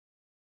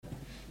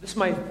This is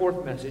my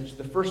fourth message.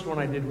 The first one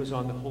I did was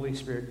on the Holy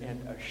Spirit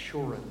and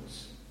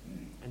assurance,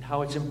 and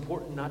how it's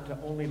important not to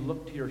only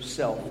look to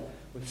yourself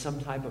with some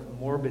type of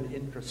morbid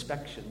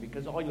introspection,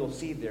 because all you'll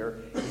see there,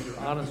 if you're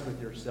honest with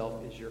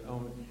yourself, is your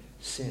own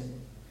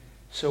sin.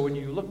 So when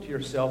you look to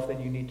yourself, then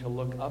you need to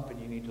look up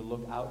and you need to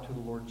look out to the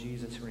Lord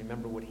Jesus and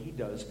remember what he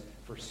does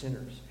for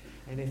sinners.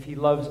 And if he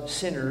loves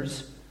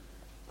sinners,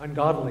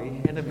 ungodly,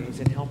 enemies,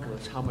 and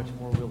helpless, how much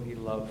more will he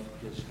love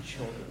his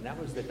children? That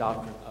was the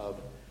doctrine of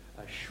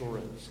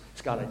assurance.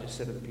 Scott, I just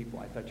said to the people,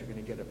 I thought you were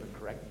going to get up and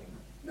correct me.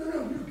 No,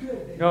 you're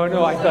good.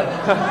 No, I thought...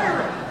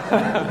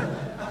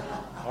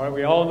 All right,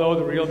 we all know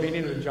the real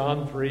meaning of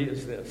John 3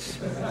 is this.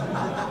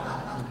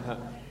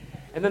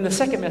 And then the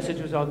second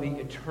message was on the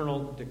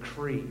eternal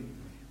decree.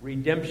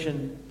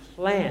 Redemption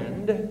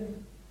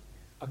planned,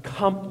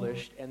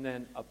 accomplished, and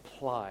then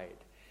applied.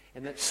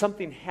 And that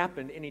something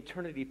happened in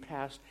eternity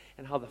past,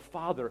 and how the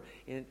Father,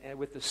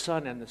 with the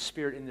Son and the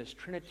Spirit, in this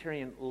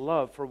Trinitarian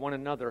love for one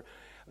another,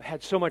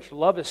 had so much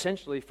love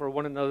essentially for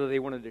one another, they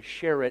wanted to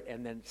share it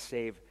and then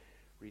save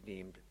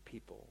redeemed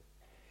people.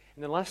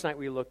 And then last night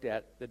we looked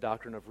at the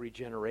doctrine of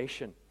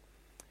regeneration.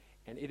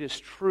 And it is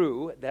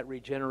true that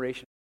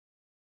regeneration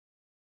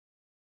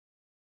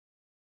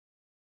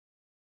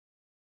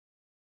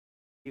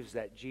believes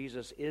that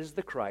Jesus is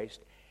the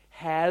Christ,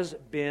 has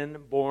been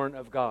born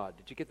of God.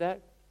 Did you get that?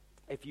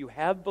 If you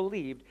have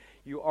believed,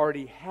 you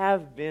already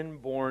have been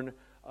born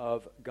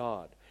of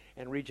God.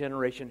 And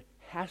regeneration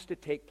has to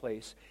take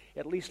place,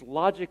 at least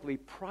logically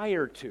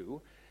prior to,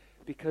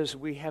 because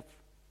we have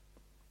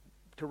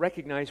to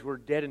recognize we're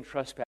dead in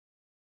trespass.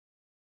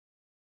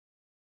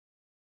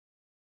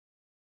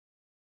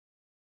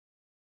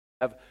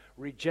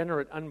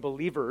 Regenerate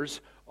unbelievers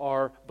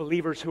are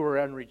believers who are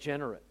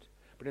unregenerate.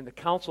 But in the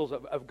counsels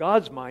of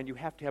God's mind, you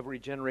have to have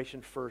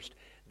regeneration first,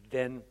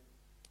 then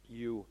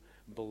you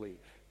believe.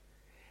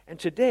 And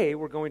today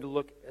we're going to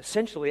look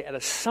essentially at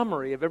a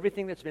summary of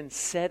everything that's been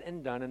said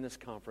and done in this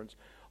conference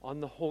on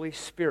the Holy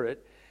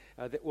Spirit.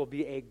 That will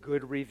be a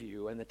good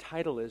review. And the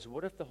title is,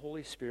 What If the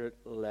Holy Spirit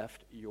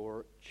Left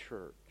Your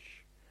Church?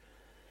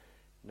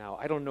 Now,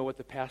 I don't know what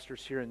the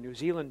pastors here in New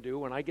Zealand do.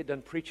 When I get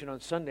done preaching on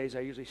Sundays, I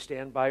usually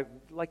stand by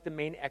like the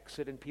main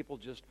exit and people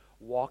just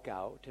walk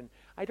out. And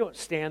I don't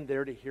stand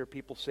there to hear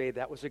people say,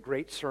 that was a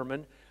great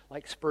sermon.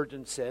 Like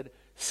Spurgeon said,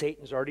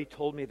 Satan's already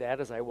told me that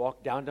as I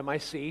walk down to my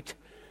seat.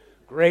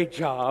 Great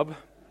job.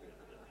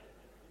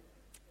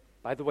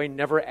 By the way,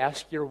 never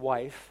ask your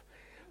wife,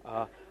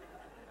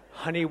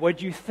 honey,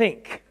 what'd you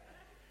think?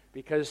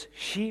 Because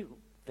she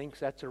thinks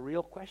that's a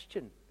real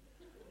question.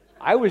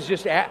 I was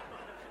just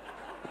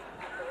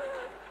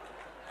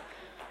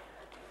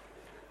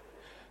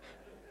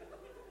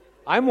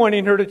I'm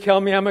wanting her to tell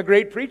me I'm a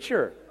great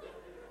preacher.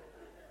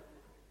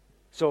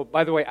 So,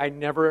 by the way, I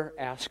never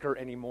ask her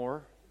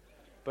anymore.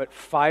 But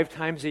 5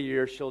 times a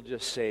year, she'll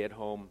just say at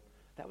home,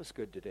 that was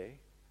good today.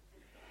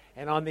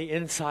 And on the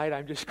inside,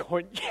 I'm just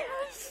going,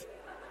 yes.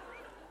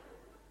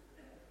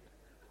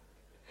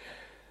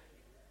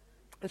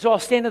 And so I'll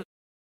stand at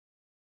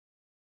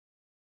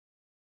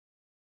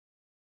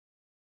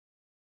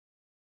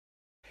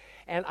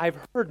and I've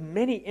heard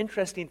many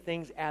interesting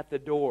things at the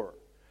door.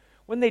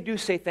 When they do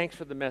say thanks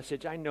for the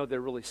message, I know they're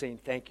really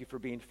saying thank you for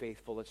being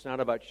faithful. It's not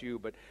about you,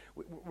 but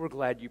we're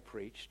glad you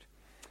preached.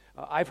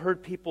 I've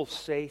heard people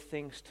say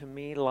things to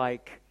me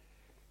like,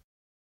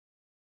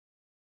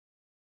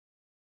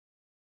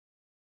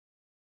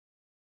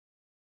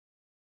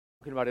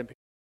 talking about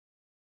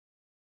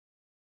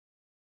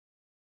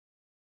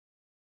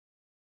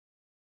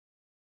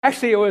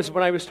actually, it was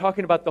when I was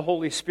talking about the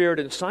Holy Spirit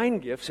and sign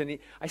gifts, and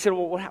I said,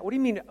 well, what do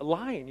you mean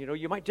lying? You know,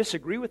 you might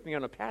disagree with me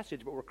on a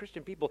passage, but we're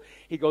Christian people.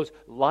 He goes,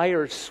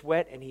 liars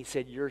sweat, and he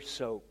said, you're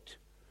soaked.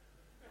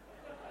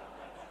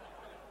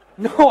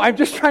 No, I'm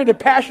just trying to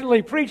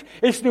passionately preach.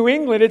 It's New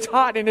England, it's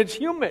hot, and it's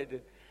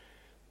humid.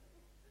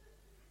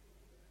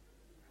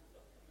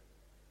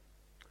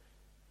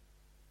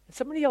 And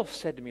somebody else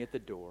said to me at the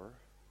door,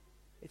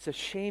 it's a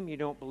shame you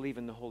don't believe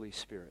in the Holy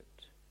Spirit.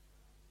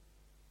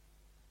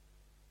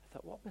 I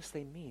thought, what must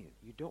they mean?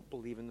 You don't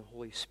believe in the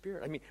Holy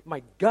Spirit. I mean,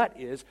 my gut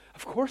is,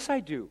 of course I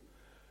do.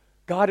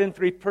 God in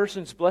 3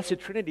 persons, blessed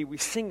Trinity. We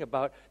sing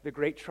about the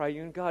great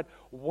triune God.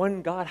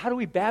 One God. How do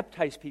we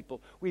baptize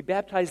people? We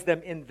baptize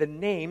them in the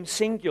name,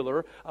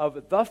 singular,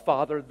 of the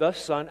Father, the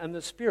Son, and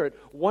the Spirit.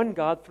 One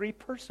God, 3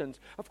 persons.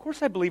 Of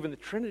course I believe in the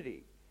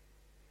Trinity.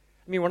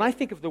 I mean, when I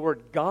think of the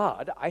word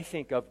God, I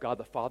think of God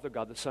the Father,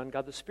 God the Son,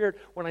 God the Spirit.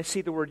 When I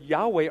see the word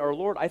Yahweh, our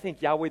Lord, I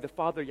think Yahweh the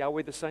Father,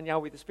 Yahweh the Son,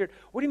 Yahweh the Spirit.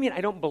 What do you mean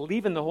I don't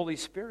believe in the Holy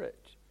Spirit?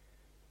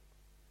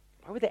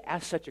 Why would they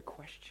ask such a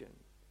question?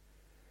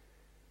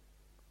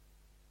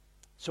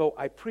 So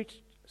I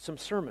preached some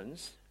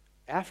sermons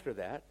after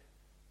that.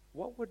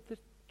 What would the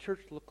church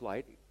look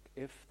like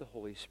if the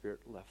Holy Spirit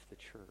left the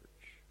church?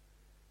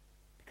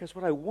 Because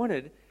what I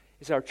wanted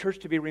is our church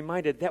to be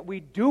reminded that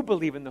we do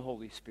believe in the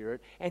Holy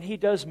Spirit, and He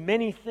does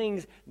many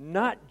things,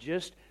 not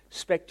just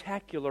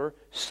spectacular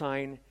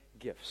sign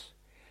gifts.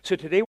 So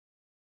today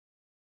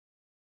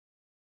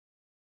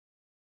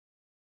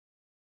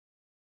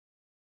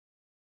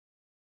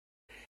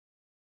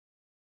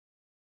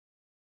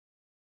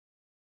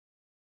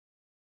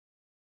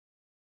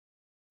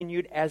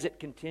continued as it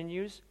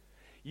continues,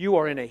 you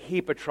are in a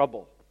heap of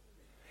trouble.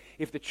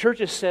 If the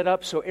church is set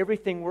up so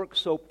everything works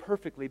so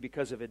perfectly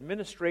because of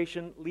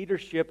administration,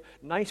 leadership,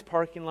 nice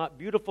parking lot,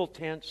 beautiful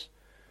tents,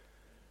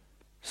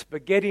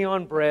 spaghetti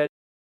on bread,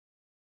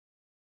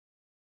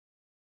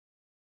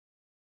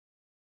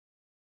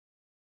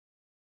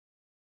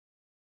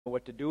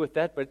 what to do with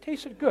that, but it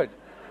tasted good.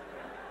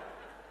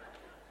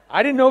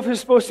 I didn't know if it was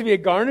supposed to be a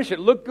garnish. It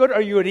looked good, or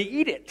you would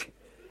eat it.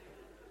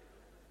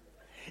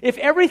 If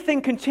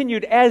everything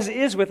continued as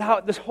is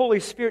without this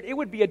Holy Spirit, it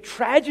would be a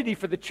tragedy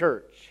for the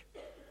church.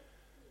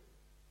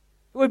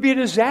 It would be a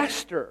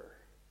disaster.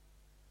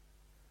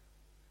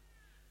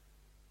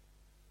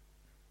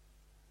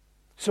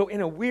 So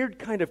in a weird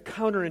kind of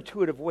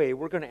counterintuitive way,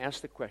 we're going to ask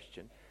the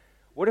question,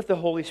 what if the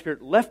Holy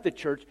Spirit left the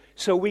church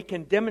so we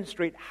can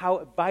demonstrate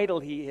how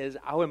vital He is,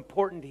 how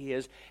important He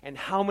is, and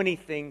how many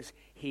things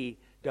He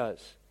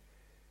does?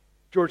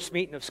 George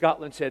Smeaton of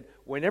Scotland said,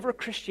 whenever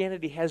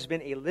Christianity has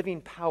been a living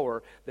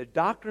power, the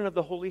doctrine of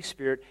the Holy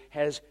Spirit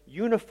has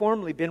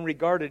uniformly been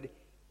regarded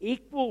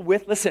equal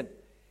with, listen,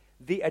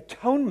 the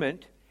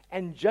atonement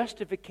and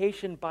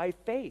justification by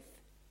faith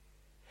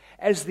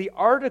as the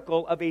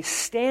article of a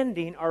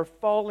standing or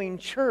falling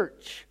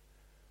church.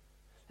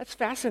 That's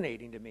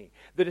fascinating to me.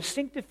 The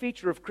distinctive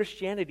feature of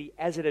Christianity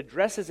as it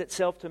addresses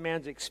itself to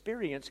man's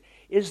experience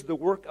is the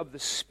work of the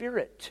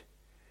Spirit.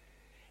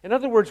 In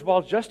other words,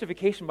 while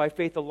justification by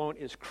faith alone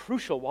is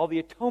crucial, while the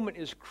atonement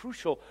is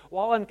crucial,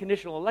 while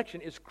unconditional election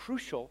is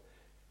crucial,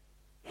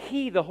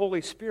 He, the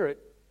Holy Spirit,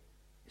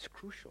 is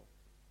crucial.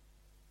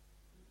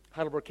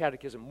 Heidelberg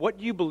Catechism. What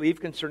do you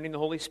believe concerning the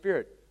Holy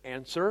Spirit?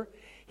 Answer,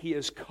 He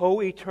is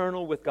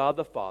co-eternal with God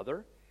the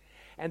Father,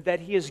 and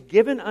that He is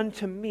given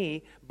unto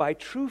me by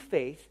true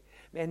faith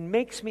and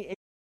makes me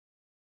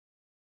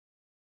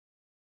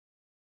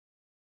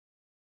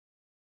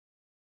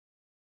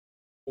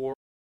or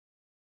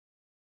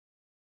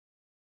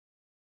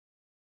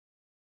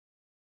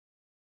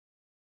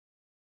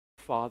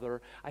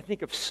Father. I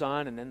think of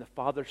Son and then the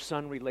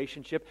Father-Son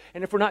relationship.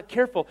 And if we're not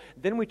careful,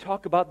 then we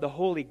talk about the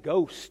Holy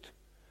Ghost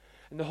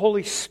and the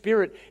Holy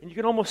Spirit. And you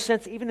can almost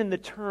sense, even in the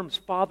terms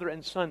Father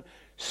and Son,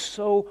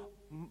 so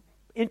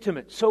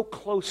intimate, so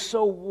close,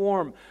 so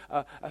warm,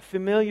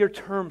 familiar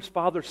terms,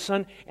 Father,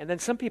 Son. And then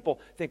some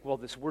people think, well,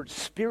 this word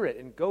Spirit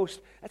and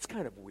Ghost, that's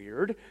kind of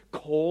weird.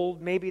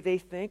 Cold, maybe they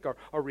think,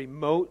 or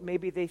remote,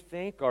 maybe they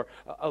think, or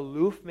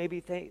aloof,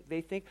 maybe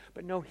they think.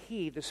 But no,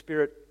 He, the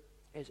Spirit,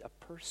 is a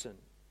person.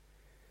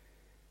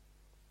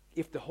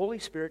 If the Holy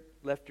Spirit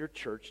left your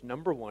church,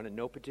 number one, in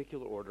no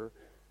particular order,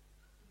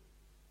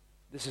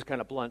 this is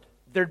kind of blunt,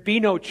 there'd be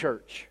no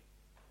church.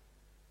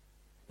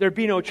 There'd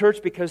be no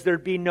church because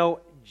there'd be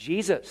no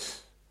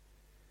Jesus.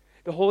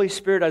 The Holy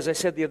Spirit, as I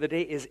said the other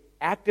day, was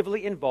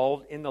actively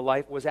involved in the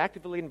life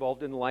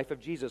of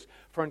Jesus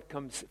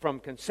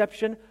from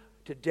conception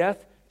to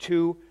death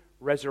to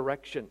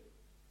resurrection.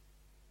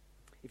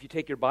 If you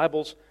take your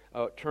Bibles,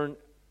 turn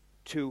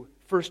to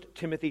 1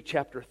 Timothy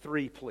chapter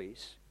 3,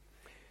 please.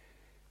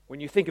 When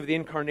you think of the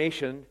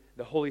incarnation,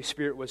 the Holy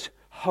Spirit was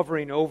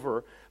hovering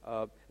over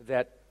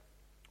that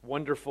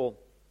wonderful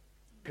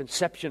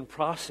conception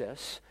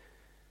process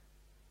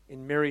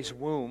in Mary's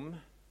womb,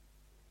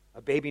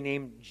 a baby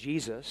named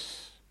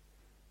Jesus.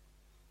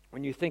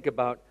 When you think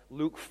about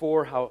Luke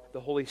 4, how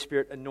the Holy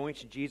Spirit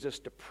anoints Jesus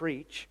to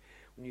preach,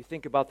 when you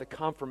think about the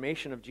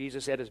confirmation of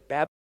Jesus at His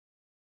baptism,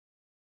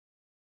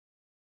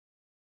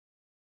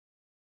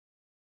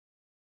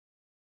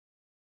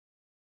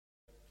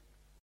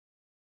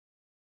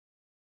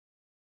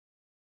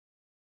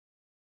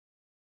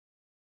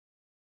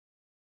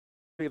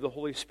 of the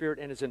Holy Spirit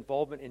and His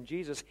involvement in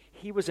Jesus,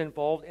 He was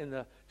involved in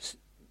the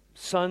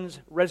Son's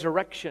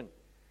resurrection.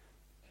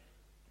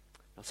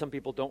 Now, some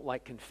people don't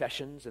like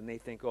confessions and they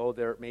think, oh,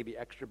 they're maybe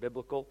extra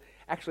biblical.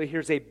 Actually,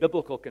 here's a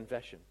biblical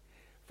confession.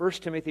 1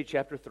 Timothy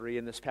chapter 3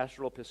 in this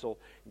pastoral epistle,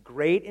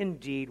 great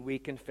indeed we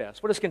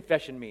confess. What does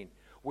confession mean?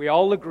 We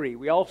all agree,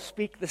 we all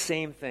speak the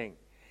same thing.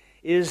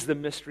 Is the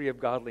mystery of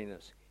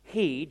godliness.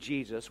 He,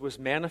 Jesus, was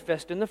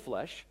manifest in the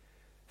flesh,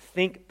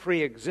 think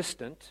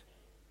pre-existent,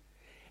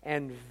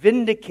 and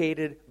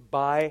vindicated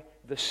by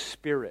the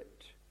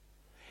Spirit.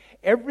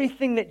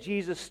 Everything that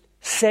Jesus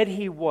said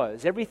He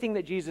was, everything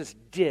that Jesus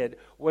did,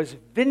 was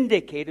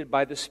vindicated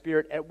by the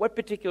Spirit at what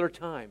particular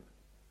time?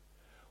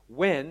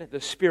 When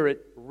the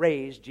Spirit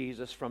raised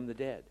Jesus from the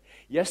dead.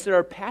 Yes, there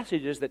are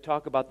passages that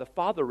talk about the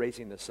Father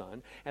raising the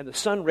Son and the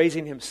Son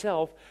raising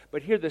Himself,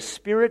 but here the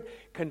Spirit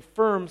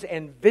confirms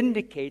and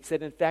vindicates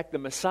that in fact the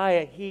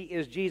Messiah, He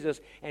is Jesus,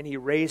 and He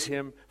raised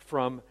Him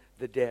from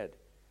the dead.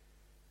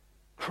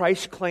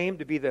 Christ's claim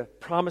to be the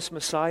promised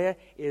Messiah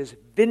is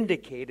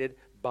vindicated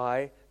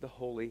by the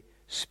Holy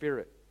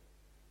Spirit.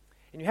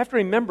 And you have to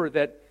remember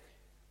that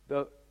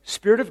the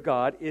Spirit of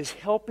God is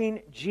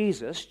helping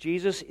Jesus.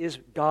 Jesus is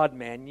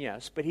God-man,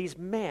 yes, but He's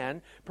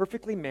man,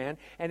 perfectly man.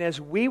 And as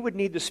we would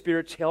need the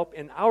Spirit's help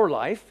in our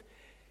life,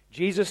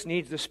 Jesus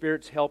needs the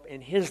Spirit's help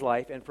in His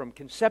life. And from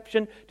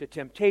conception to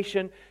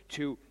temptation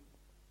to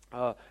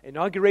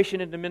inauguration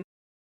into ministry,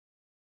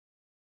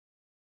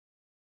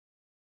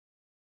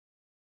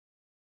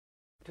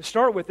 To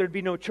start with, there'd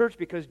be no church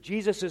because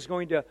Jesus is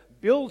going to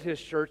build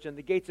his church and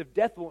the gates of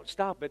death won't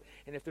stop it.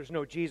 And if there's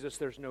no Jesus,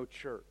 there's no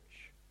church.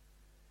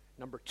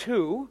 Number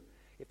two,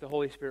 if the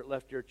Holy Spirit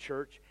left your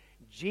church,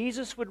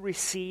 Jesus would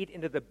recede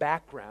into the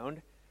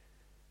background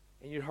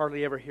and you'd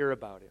hardly ever hear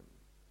about him.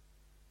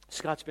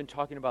 Scott's been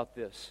talking about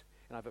this,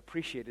 and I've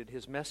appreciated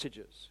his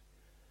messages.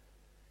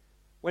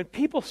 When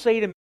people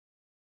say to me,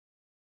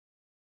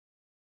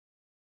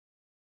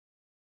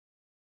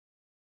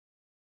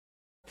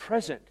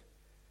 present,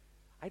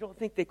 I don't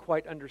think they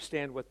quite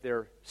understand what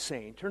they're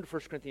saying. Turn to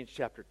 1 Corinthians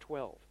chapter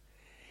 12.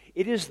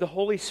 It is the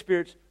Holy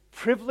Spirit's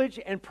privilege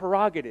and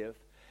prerogative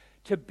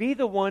to be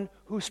the one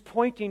who's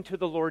pointing to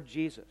the Lord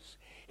Jesus.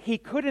 He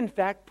could, in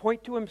fact,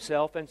 point to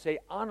himself and say,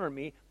 honor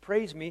me,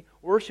 praise me,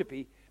 worship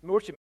me.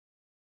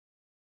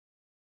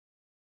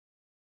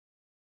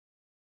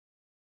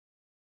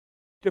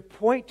 To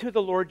point to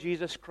the Lord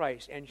Jesus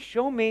Christ and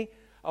show me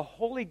a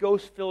Holy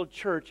Ghost-filled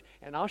church,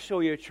 and I'll show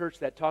you a church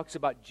that talks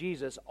about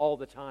Jesus all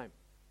the time.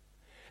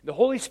 The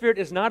Holy Spirit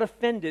is not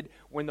offended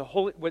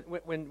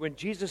when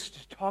Jesus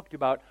talked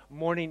about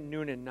morning,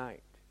 noon, and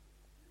night.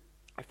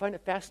 I find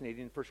it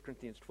fascinating in 1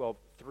 Corinthians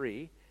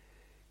 12:3,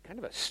 kind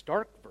of a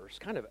stark verse,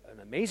 kind of an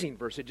amazing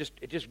verse. It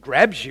just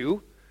grabs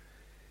you.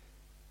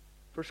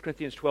 1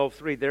 Corinthians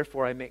 12:3,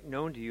 therefore I make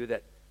known to you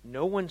that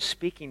no one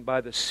speaking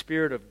by the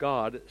Spirit of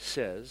God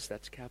says,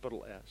 that's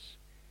capital S,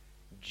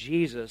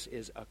 Jesus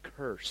is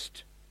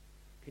accursed.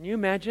 Can you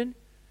imagine?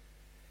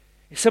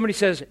 If somebody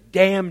says,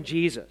 damn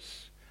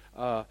Jesus,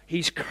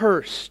 he's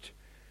cursed.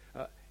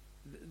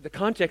 The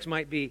context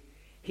might be,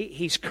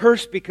 he's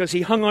cursed because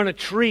he hung on a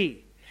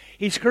tree.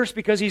 He's cursed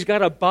because he's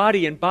got a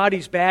body and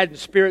body's bad and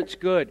spirit's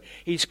good.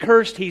 He's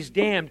cursed, he's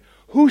damned.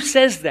 Who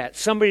says that?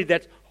 Somebody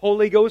that's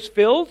Holy Ghost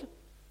filled?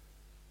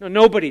 No,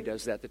 nobody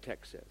does that, the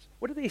text says.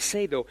 What do they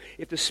say, though?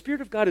 If the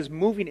Spirit of God is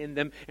moving in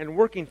them and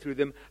working through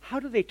them, how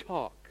do they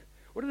talk?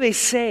 What do they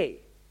say?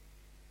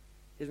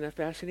 Isn't that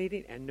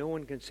fascinating? And no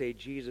one can say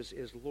Jesus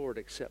is Lord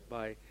except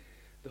by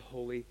the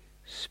Holy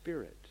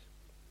Spirit.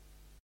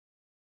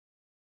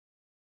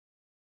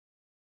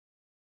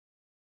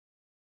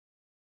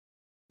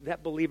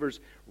 That believer's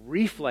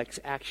reflex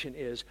action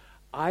is,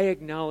 I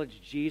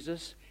acknowledge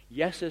Jesus,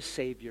 yes, as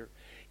Savior,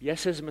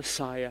 yes, as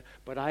Messiah,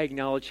 but I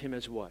acknowledge him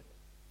as what?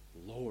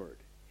 Lord.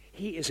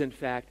 He is, in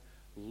fact,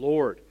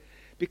 Lord.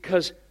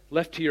 Because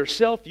left to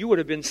yourself, you would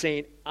have been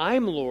saying,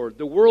 I'm Lord,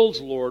 the world's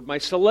Lord, my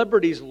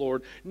celebrity's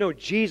Lord. No,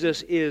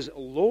 Jesus is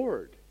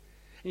Lord.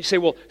 And you say,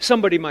 well,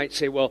 somebody might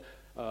say, well,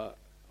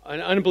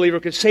 an unbeliever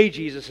could say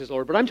Jesus is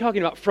Lord, but I'm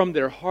talking about from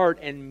their heart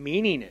and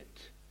meaning it.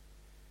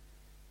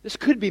 This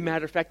could be,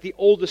 matter of fact, the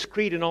oldest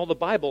creed in all the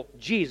Bible.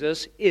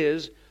 Jesus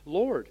is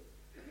Lord.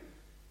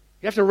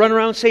 You have to run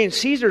around saying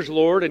Caesar's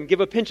Lord and give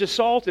a pinch of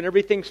salt and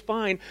everything's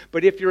fine.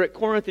 But if you're at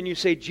Corinth and you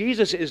say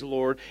Jesus is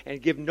Lord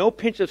and give no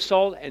pinch of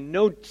salt and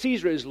no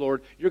Caesar is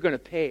Lord, you're going to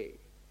pay.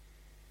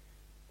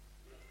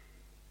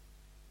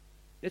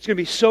 It's going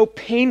to be so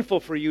painful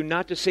for you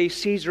not to say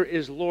Caesar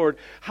is Lord.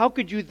 How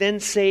could you then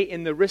say,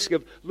 in the risk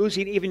of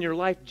losing even your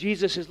life,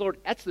 Jesus is Lord?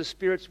 That's the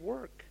Spirit's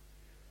work.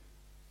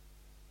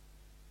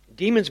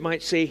 Demons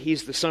might say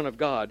he's the Son of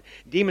God.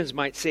 Demons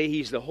might say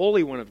he's the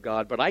Holy One of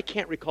God. But I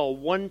can't recall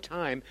one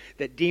time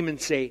that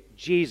demons say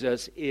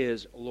Jesus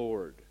is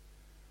Lord.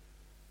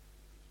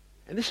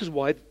 And this is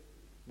why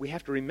we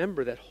have to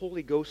remember that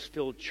Holy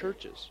Ghost-filled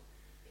churches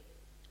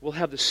will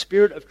have the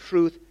Spirit of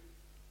truth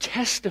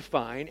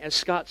testifying, as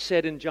Scott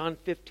said in John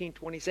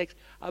 15:26,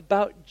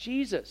 about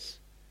Jesus.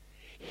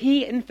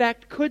 He, in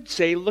fact, could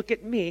say, look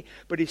at me,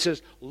 but he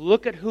says,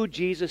 look at who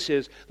Jesus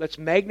is. Let's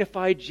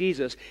magnify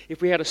Jesus.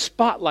 If we had a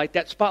spotlight,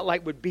 that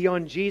spotlight would be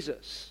on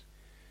Jesus.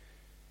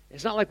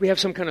 It's not like we have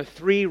some kind of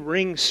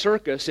three-ring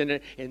circus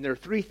and there are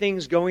three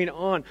things going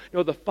on.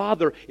 No, the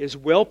Father is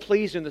well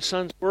pleased in the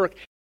Son's work.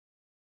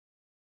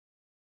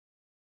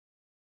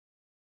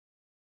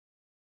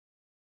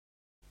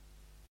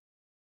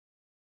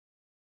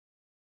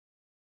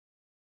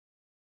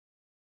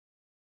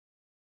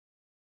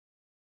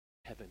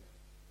 Heaven.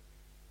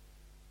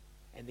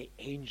 And the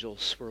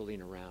angels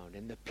swirling around,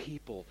 and the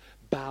people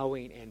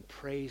bowing and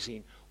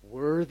praising.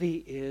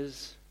 Worthy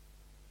is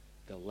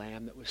the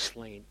Lamb that was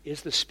slain.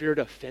 Is the Spirit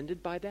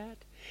offended by that?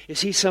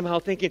 Is he somehow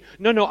thinking,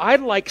 no,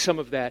 I'd like some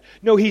of that?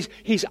 No, he's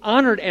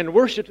honored and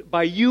worshipped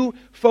by you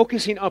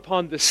focusing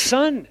upon the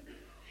Son.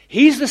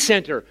 He's the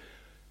center.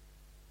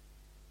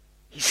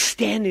 He's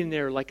standing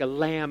there like a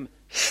lamb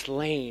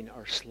slain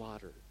or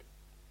slaughtered.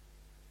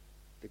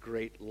 The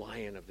great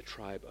Lion of the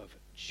tribe of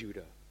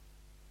Judah.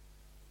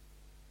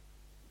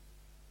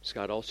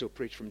 Scott also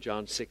preached from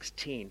John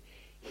 16.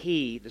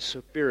 He, the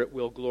Spirit,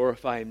 will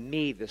glorify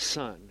me, the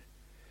Son,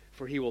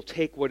 for he will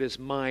take what is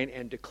mine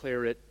and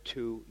declare it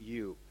to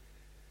you.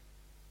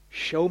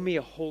 Show me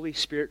a Holy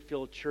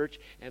Spirit-filled church,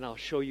 and I'll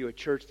show you a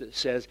church that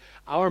says,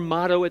 our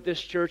motto at this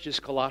church is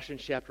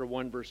Colossians chapter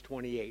 1, verse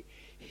 28.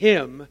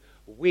 Him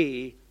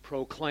we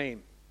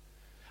proclaim.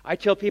 I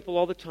tell people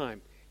all the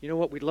time, you know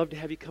what, we'd love to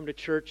have you come to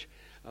church,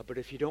 but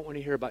if you don't want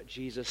to hear about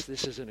Jesus,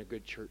 this isn't a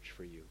good church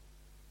for you.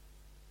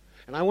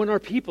 And I want our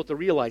people to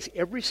realize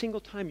every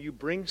single time you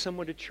bring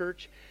someone to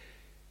church,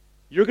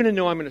 you're going to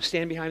know I'm going to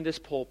stand behind this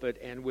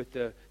pulpit, and with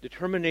the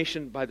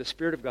determination by the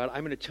Spirit of God,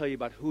 I'm going to tell you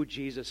about who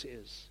Jesus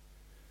is.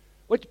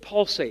 What did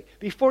Paul say?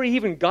 Before he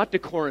even got to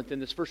Corinth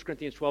in this 1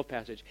 Corinthians 12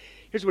 passage,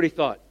 here's what he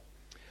thought.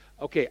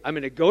 Okay, I'm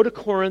going to go to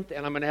Corinth,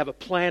 and I'm going to have a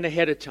plan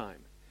ahead of time.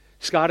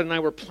 Scott and I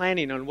were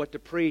planning on what to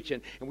preach,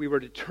 and we were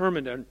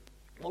determined on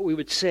what we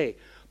would say.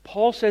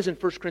 Paul says in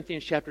 1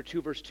 Corinthians chapter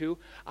 2, verse 2,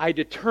 I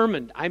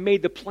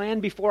made the plan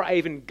before I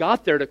even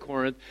got there to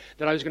Corinth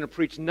that I was going to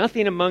preach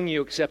nothing among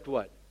you except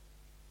what?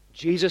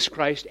 Jesus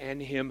Christ and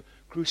Him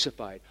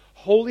crucified.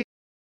 Holy.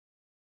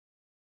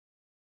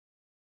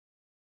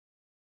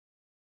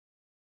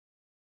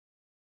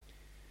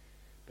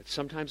 But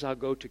sometimes I'll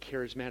go to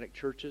charismatic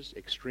churches,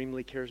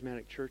 extremely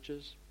charismatic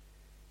churches,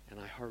 and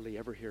I hardly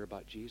ever hear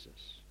about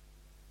Jesus.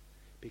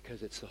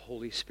 Because it's the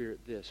Holy Spirit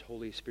this,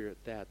 Holy Spirit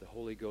that, the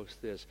Holy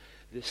Ghost this,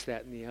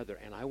 that, and the other.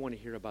 And I want to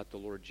hear about the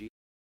Lord Jesus.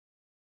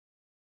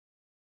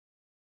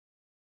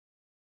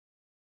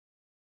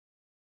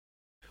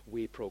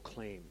 We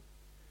proclaim.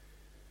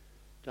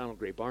 Donald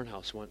Gray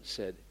Barnhouse once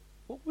said,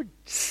 what would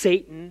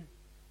Satan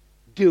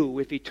do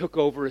if he took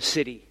over a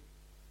city?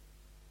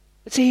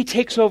 Let's say he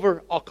takes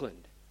over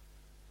Auckland.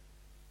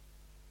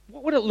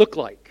 What would it look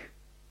like?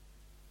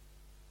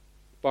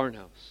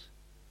 Barnhouse.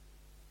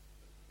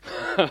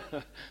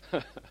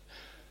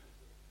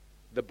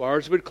 The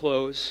bars would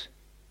close,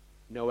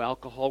 no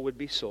alcohol would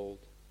be sold,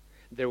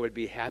 there would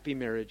be happy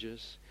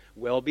marriages,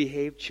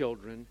 well-behaved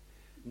children,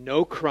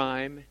 no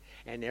crime,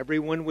 and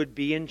everyone would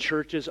be in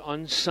churches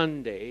on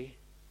Sunday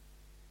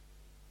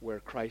where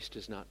Christ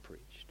is not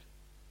preached.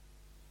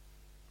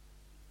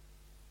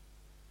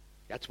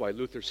 That's why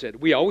Luther said,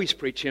 we always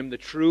preach Him, the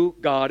true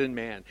God and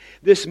man.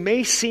 This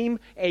may seem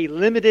a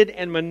limited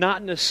and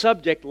monotonous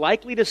subject,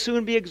 likely to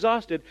soon be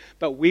exhausted,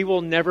 but we will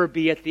never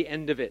be at the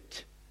end of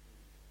it.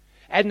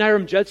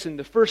 Adoniram Judson,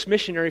 the first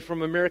missionary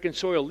from American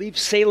soil,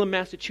 leaves Salem,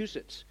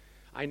 Massachusetts.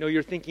 I know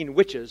you're thinking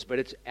witches, but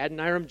it's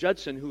Adoniram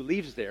Judson who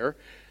leaves there.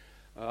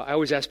 I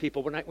always ask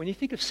people, when you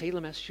think of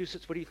Salem,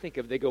 Massachusetts, what do you think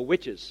of? They go,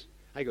 witches.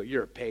 I go,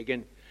 you're a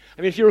pagan.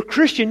 I mean, if you're a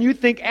Christian, you'd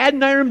think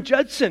Adoniram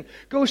Judson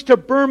goes to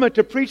Burma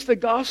to preach the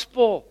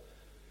gospel.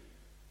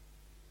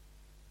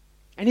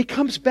 And he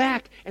comes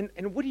back, and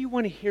what do you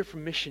want to hear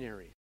from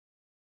missionaries?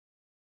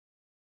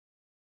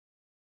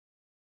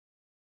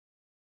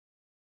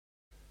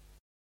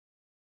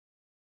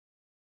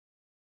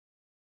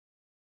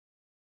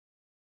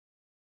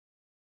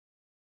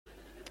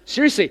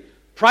 Seriously,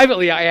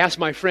 privately, I asked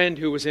my friend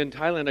who was in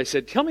Thailand, I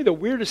said, tell me the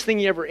weirdest thing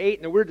you ever ate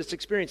and the weirdest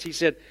experience. He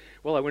said,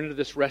 well, I went into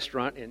this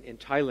restaurant in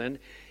Thailand,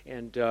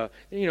 and,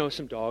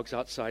 some dogs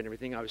outside and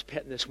everything. I was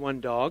petting this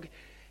one dog,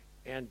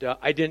 and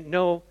I didn't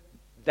know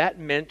that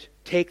meant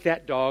take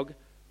that dog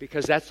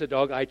because that's the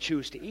dog I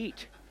choose to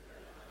eat.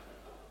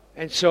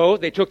 And so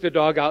they took the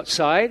dog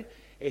outside.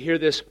 I hear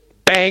this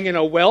bang and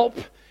a whelp,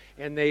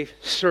 and they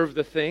serve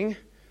the thing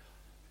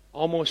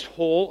almost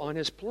whole on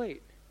his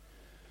plate.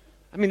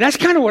 I mean, that's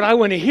kind of what I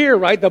want to hear,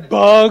 right? The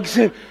bugs.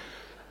 And,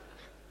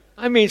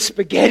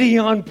 spaghetti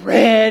on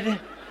bread.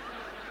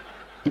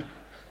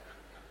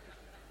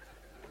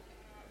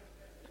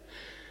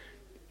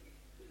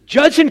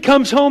 Judson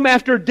comes home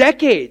after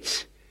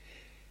decades.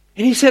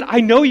 And he said,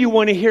 I know you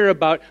want to hear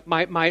about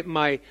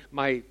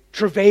my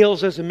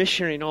travails as a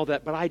missionary and all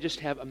that, but I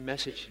just have a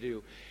message to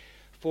do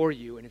for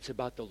you, and it's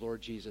about the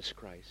Lord Jesus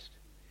Christ.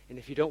 And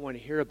if you don't want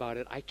to hear about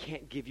it, I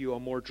can't give you a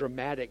more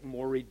dramatic,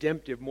 more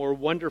redemptive, more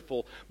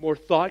wonderful, more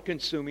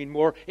thought-consuming,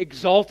 more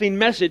exalting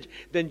message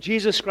than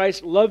Jesus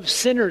Christ loved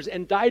sinners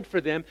and died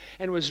for them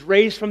and was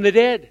raised from the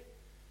dead.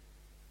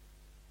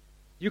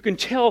 You can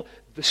tell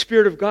the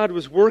Spirit of God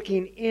was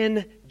working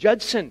in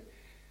Judson.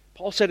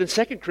 Paul said in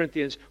 2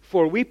 Corinthians,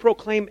 for we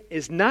proclaim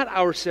is not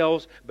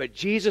ourselves, but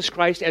Jesus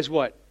Christ as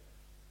what?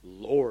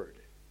 Lord.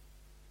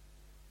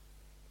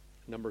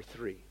 Number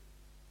 3.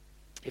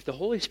 If the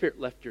Holy Spirit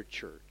left your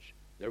church,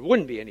 there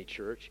wouldn't be any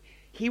church.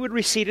 He would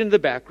recede into the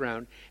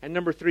background. And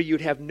number 3,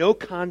 you'd have no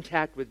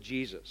contact with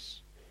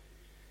Jesus.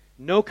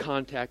 No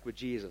contact with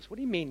Jesus. What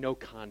do you mean no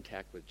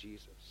contact with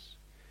Jesus?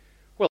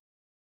 Well,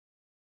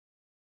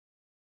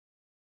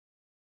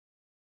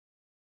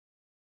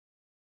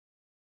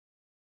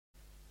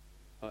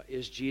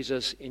 is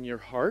Jesus in your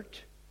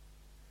heart?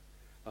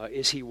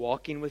 Is He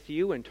walking with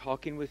you and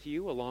talking with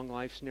you along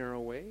life's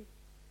narrow way?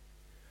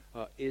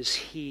 Is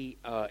He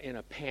in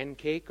a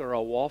pancake or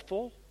a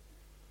waffle?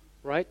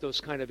 Right? Those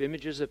kind of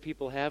images that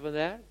people have of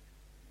that.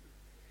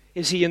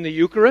 Is He in the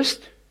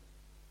Eucharist?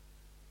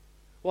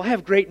 Well, I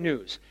have great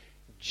news.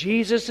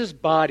 Jesus'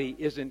 body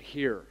isn't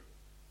here.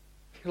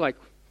 You're like,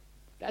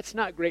 that's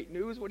not great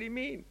news? What do you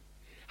mean?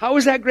 How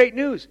is that great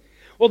news?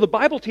 Well, the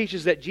Bible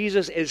teaches that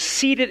Jesus is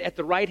seated at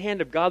the right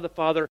hand of God the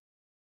Father.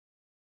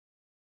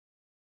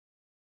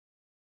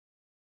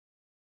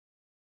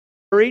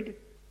 Buried.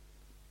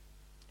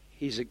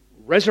 He's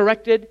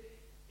resurrected,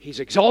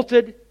 He's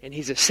exalted, and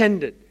He's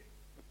ascended.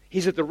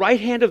 He's at the right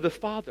hand of the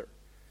Father.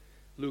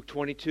 Luke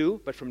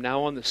 22, but from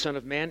now on the Son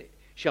of Man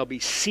shall be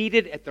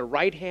seated at the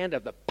right hand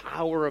of the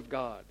power of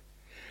God.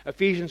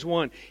 Ephesians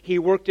 1, He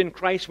worked in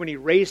Christ when He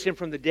raised Him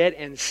from the dead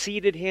and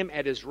seated Him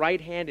at His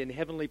right hand in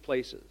heavenly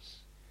places.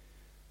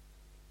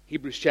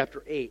 Hebrews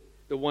chapter 8,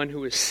 the one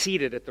who is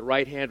seated at the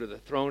right hand of the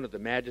throne of the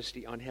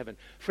majesty on heaven.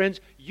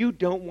 Friends, you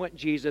don't want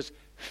Jesus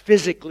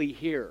physically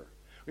here.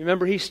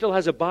 Remember, He still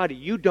has a body.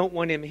 You don't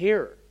want Him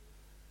here.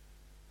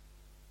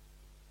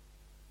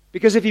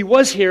 Because if He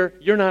was here,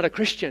 you're not a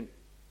Christian.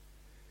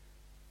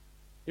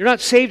 You're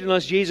not saved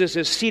unless Jesus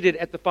is seated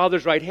at the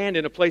Father's right hand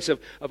in a place of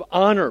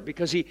honor,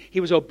 because he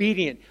was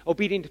obedient to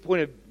the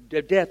point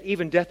of death,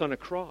 even death on a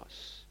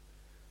cross.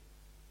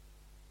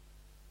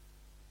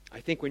 I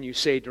think when you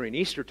say during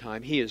Easter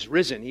time, He is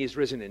risen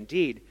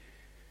indeed,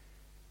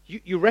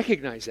 you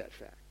recognize that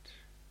fact.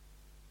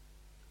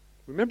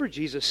 Remember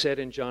Jesus said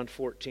in John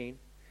 14,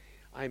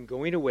 I am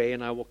going away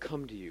and I will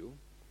come to you.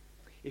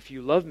 If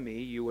you love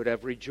me, you would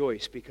have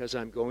rejoiced, because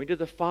I'm going to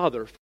the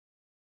Father.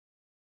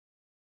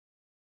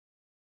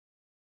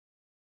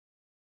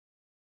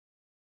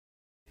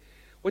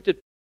 What did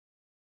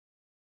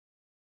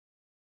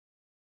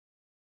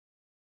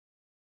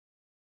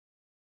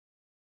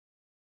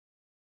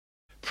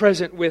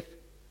present with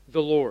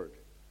the Lord?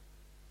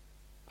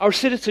 Our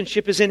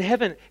citizenship is in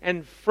heaven,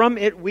 and from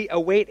it we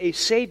await a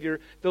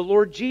Savior, the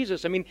Lord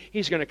Jesus. I mean,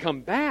 He's going to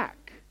come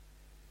back.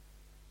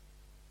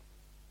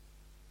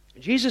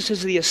 Jesus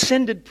is the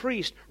ascended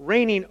priest,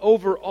 reigning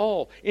over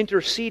all,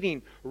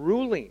 interceding,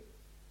 ruling.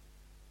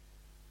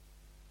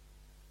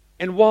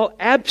 And while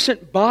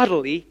absent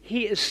bodily,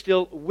 He is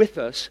still with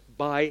us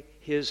by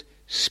His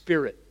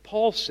Spirit.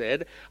 Paul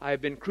said, I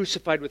have been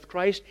crucified with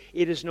Christ.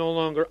 It is no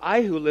longer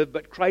I who live,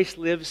 but Christ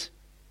lives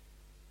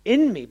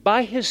in me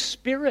by His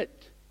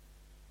Spirit.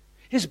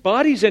 His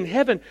body's in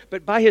heaven,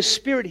 but by His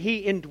Spirit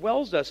He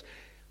indwells us.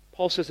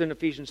 Paul says in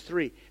Ephesians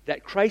 3,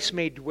 that Christ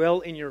may dwell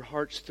in your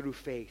hearts through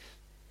faith.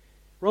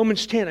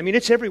 Romans 10, I mean,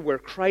 it's everywhere.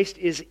 Christ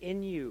is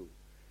in you.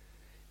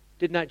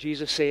 Did not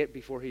Jesus say it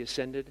before He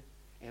ascended?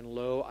 And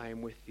lo, I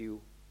am with you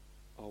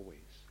always.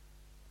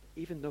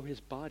 Even though His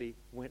body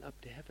went up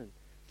to heaven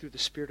through the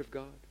Spirit of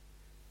God.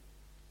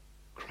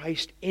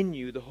 Christ in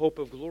you, the hope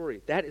of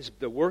glory. That is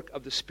the work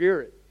of the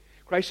Spirit.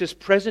 Christ is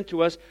present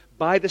to us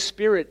by the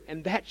Spirit,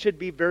 and that should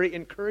be very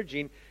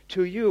encouraging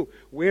to you.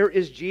 Where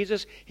is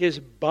Jesus? His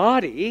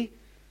body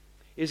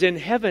is in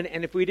heaven,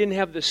 and if we didn't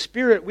have the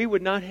Spirit, we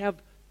would not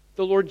have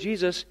the Lord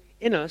Jesus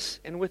in us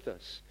and with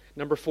us.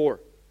 Number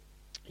 4,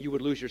 you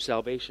would lose your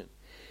salvation.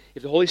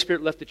 If the Holy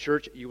Spirit left the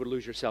church, you would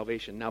lose your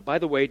salvation. Now, by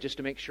the way, just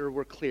to make sure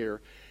we're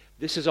clear,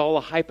 this is all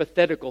a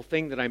hypothetical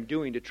thing that I'm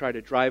doing to try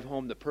to drive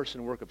home the person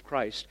and work of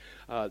Christ.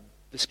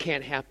 This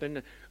can't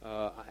happen.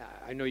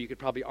 I know you could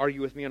probably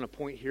argue with me on a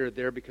point here or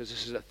there because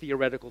this is a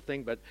theoretical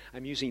thing, but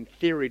I'm using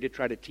theory to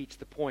try to teach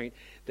the point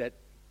that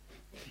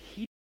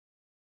He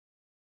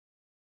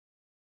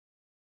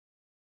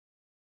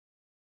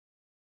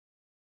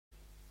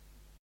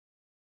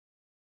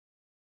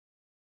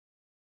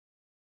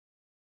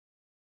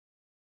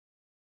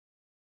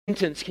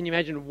sentence. Can you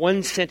imagine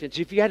one sentence?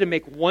 If you had to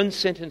make one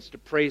sentence to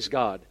praise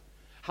God,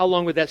 how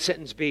long would that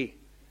sentence be?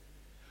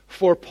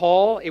 For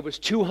Paul, it was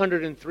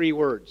 203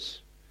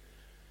 words.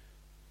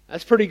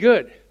 That's pretty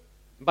good.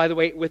 By the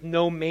way, with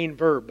no main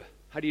verb.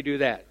 How do you do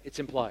that? It's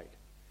implied.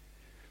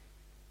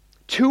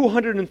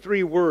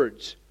 203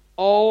 words,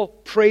 all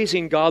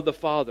praising God the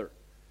Father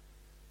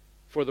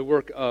for the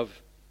work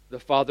of the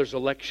Father's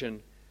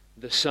election,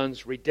 the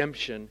Son's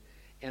redemption,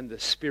 and the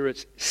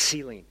Spirit's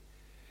sealing.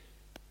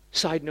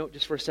 Side note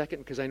just for a second,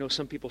 because I know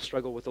some people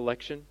struggle with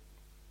election.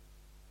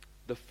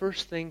 The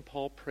first thing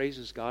Paul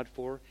praises God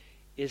for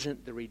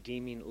isn't the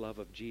redeeming love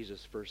of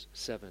Jesus, verse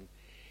 7.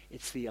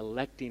 It's the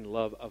electing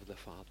love of the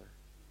Father.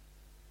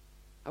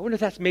 I wonder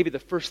if that's maybe the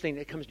first thing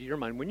that comes to your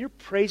mind. When you're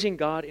praising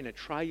God in a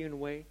triune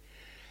way,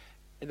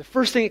 and the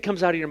first thing that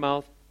comes out of your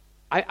mouth,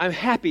 I'm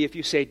happy if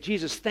you say,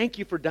 Jesus, thank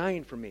you for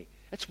dying for me.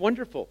 That's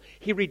wonderful.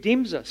 He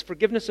redeems us,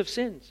 forgiveness of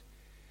sins.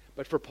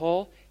 But for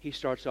Paul, he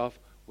starts off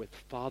with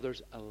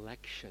Father's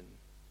election.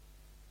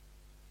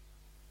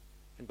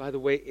 And by the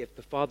way, if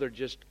the Father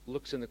just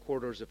looks in the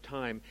corridors of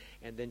time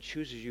and then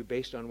chooses you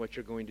based on what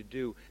you're going to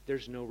do,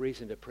 there's no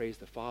reason to praise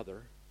the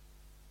Father.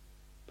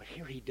 But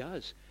here He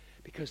does,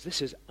 because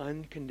this is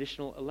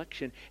unconditional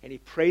election. And He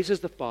praises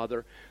the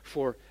Father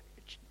for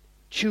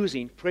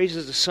choosing,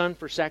 praises the Son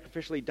for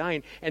sacrificially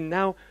dying, and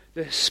now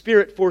the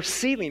Spirit for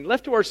sealing.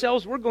 Left to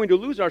ourselves, we're going to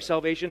lose our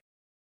salvation.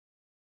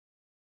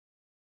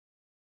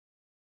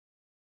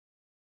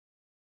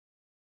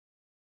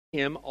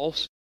 Him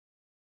also.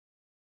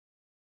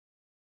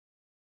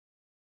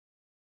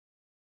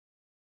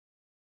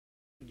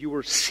 You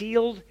were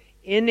sealed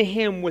in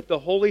Him with the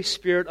Holy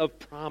Spirit of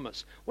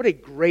promise. What a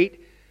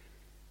great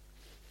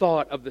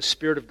thought of the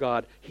Spirit of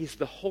God. He's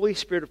the Holy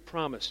Spirit of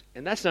promise.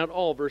 And that's not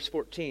all, verse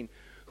 14.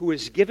 Who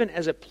is given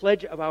as a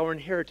pledge of our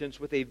inheritance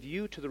with a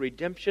view to the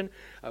redemption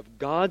of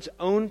God's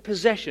own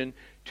possession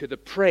to the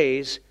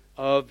praise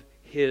of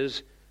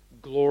His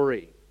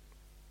glory.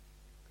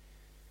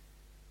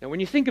 Now, when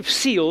you think of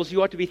seals,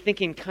 you ought to be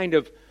thinking kind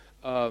of,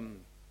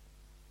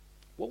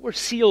 What were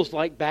seals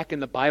like back in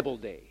the Bible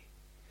day?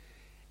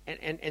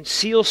 And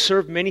seals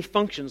served many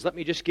functions. Let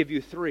me just give you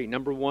three.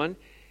 Number one,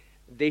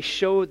 they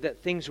showed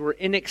that things were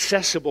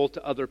inaccessible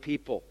to other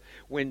people.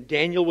 When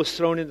Daniel was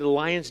thrown into the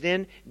lion's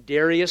den,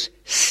 Darius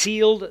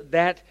sealed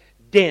that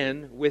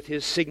den with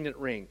his signet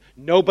ring.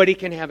 Nobody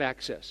can have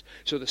access.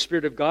 So the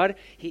Spirit of God,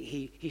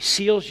 He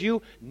seals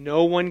you.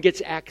 No one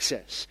gets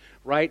access.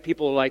 Right?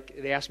 People are like,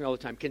 they ask me all the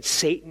time, can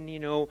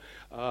Satan,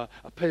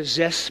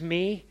 possess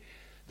me?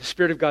 The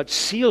Spirit of God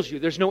seals you.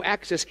 There's no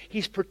access.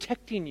 He's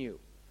protecting you.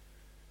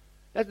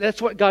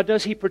 That's what God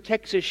does. He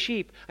protects His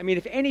sheep. I mean,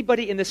 if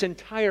anybody in this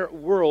entire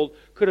world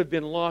could have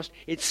been lost,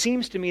 it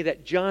seems to me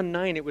that John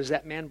 9, it was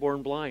that man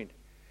born blind.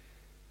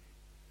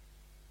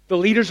 The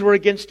leaders were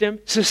against him.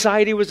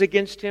 Society was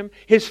against him.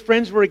 His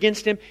friends were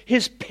against him.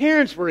 His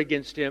parents were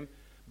against him.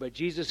 But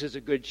Jesus is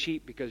a good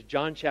sheep because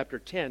John chapter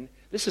 10,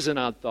 this is an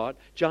odd thought.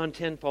 John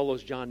 10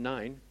 follows John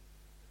 9.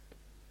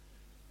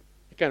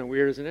 Kind of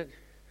weird, isn't it?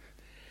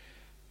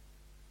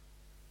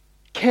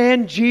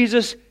 Can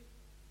Jesus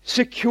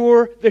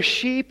secure the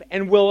sheep,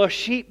 and will a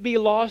sheep be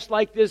lost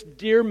like this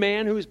dear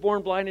man who's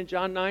born blind in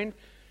John 9?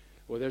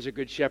 Well, there's a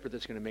good shepherd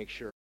that's going to make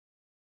sure.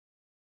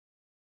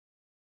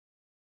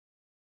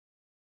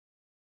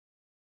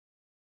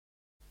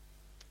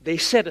 They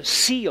set a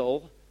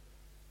seal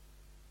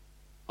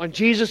on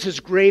Jesus'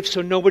 grave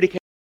so nobody can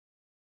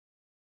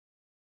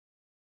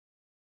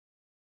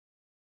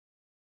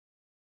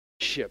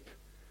ship.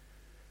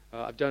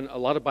 I've done a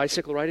lot of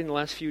bicycle riding the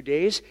last few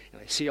days, and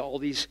I see all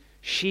these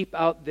sheep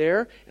out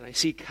there, and I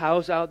see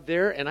cows out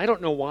there, and I don't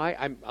know why.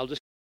 I'll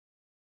just...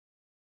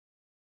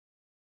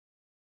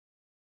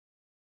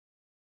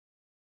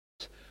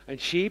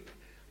 And sheep,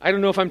 I don't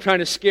know if I'm trying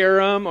to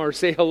scare them or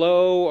say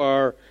hello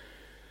or...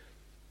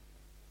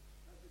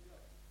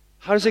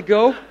 How does it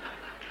go?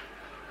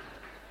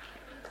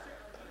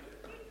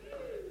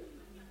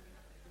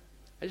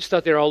 I just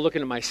thought they were all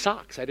looking at my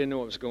socks. I didn't know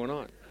what was going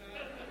on.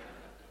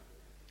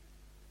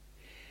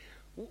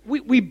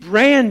 We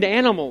brand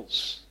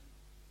animals.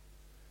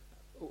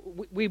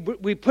 We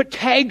put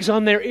tags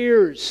on their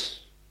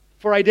ears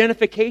for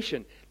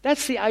identification.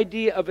 That's the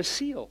idea of a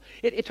seal.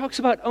 It talks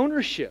about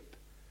ownership.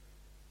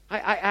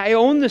 I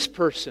own this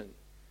person.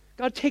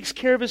 God takes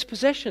care of His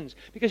possessions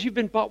because you've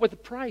been bought with a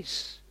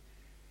price.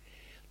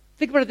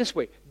 Think about it this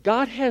way.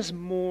 God has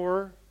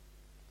more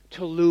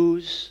to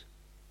lose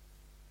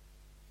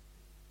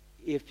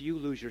if you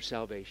lose your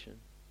salvation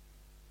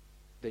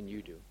than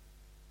you do.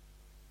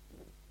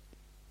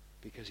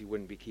 Because He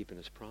wouldn't be keeping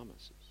His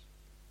promises.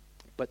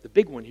 But the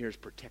big one here is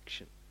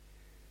protection.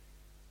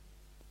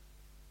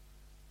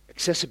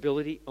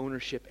 Accessibility,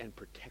 ownership, and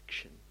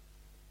protection.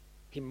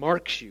 He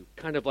marks you,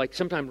 kind of like,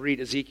 sometimes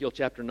read Ezekiel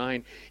chapter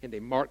 9, and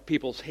they mark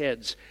people's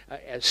heads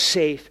as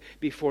safe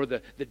before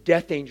the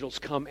death angels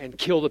come and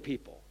kill the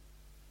people.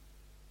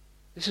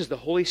 This is the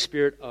Holy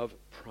Spirit of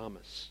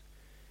promise.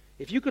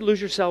 If you could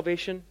lose your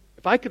salvation,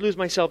 if I could lose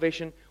my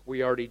salvation,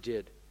 we already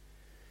did.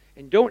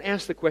 And don't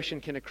ask the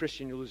question, can a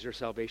Christian lose their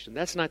salvation?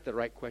 That's not the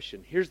right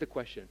question. Here's the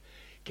question.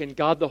 Can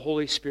God the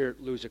Holy Spirit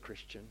lose a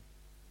Christian?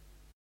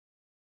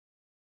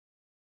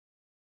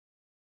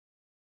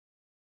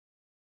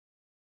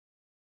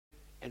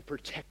 And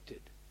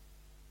protected.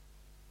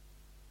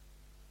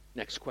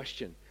 Next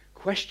question.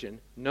 Question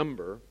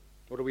number,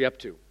 what are we up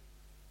to?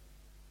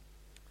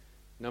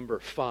 Number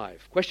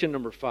 5. Question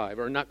number 5,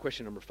 or not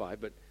question number 5,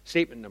 but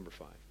statement number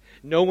 5.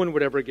 No one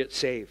would ever get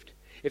saved.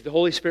 If the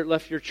Holy Spirit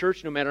left your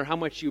church, no matter how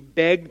much you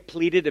begged,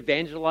 pleaded,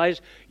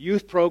 evangelized,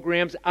 youth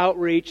programs,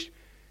 outreach,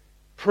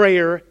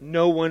 prayer,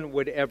 no one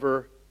would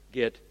ever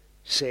get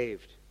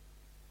saved.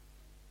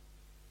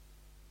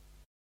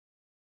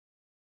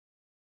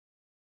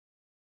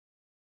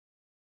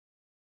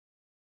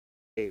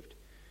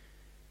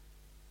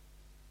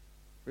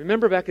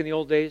 Remember back in the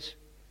old days?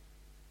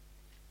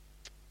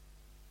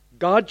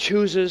 God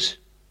chooses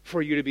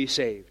for you to be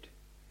saved.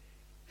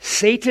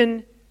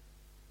 Satan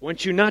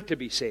wants you not to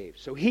be saved.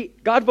 So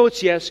God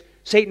votes yes,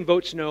 Satan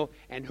votes no,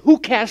 and who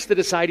casts the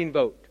deciding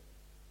vote?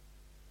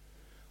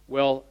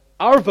 Well,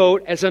 our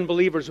vote as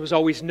unbelievers was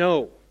always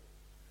no.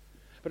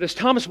 But as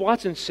Thomas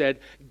Watson said,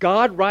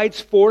 God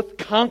rides forth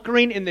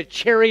conquering in the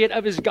chariot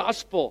of His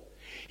gospel.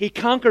 He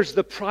conquers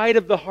the pride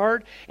of the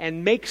heart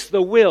and makes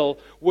the will,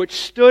 which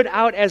stood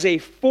out as a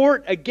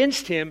fort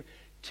against him,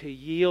 to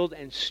yield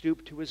and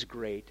stoop to His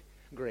great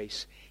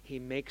grace. He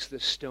makes the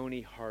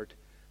stony heart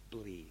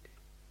bleed.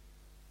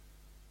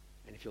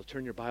 And if you'll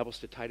turn your Bibles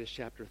to Titus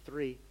chapter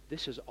 3,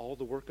 this is all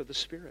the work of the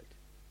Spirit.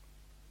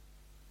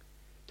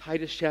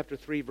 Titus chapter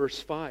 3,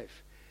 verse 5.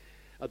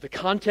 The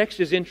context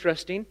is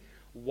interesting.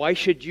 Why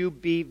should you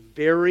be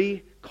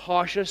very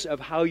cautious of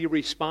how you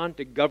respond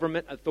to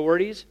government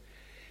authorities?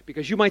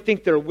 Because you might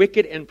think they're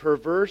wicked and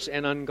perverse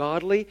and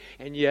ungodly,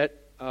 and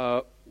yet,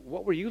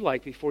 what were you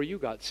like before you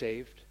got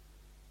saved?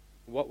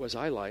 What was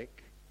I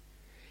like?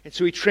 And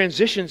so he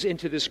transitions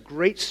into this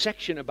great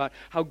section about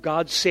how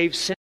God saves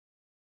sinners.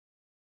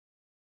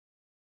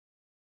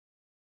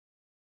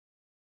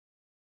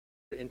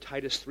 In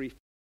Titus 3,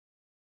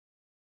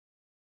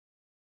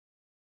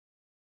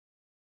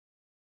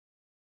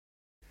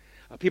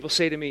 People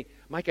say to me,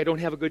 Mike, I don't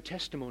have a good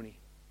testimony.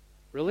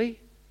 Really?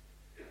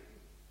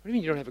 What do you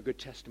mean you don't have a good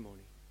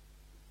testimony?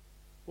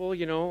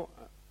 Well,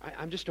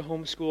 I'm just a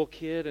homeschool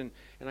kid, and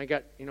I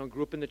got,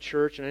 grew up in the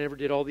church, and I never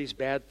did all these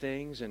bad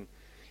things, and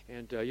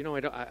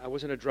I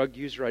wasn't a drug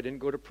user. I didn't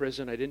go to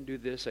prison. I didn't do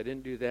this. I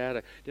didn't do that.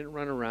 I didn't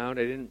run around.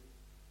 I didn't.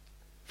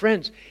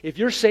 Friends, if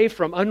you're saved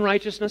from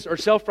unrighteousness or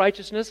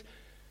self-righteousness,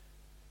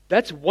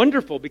 that's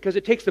wonderful because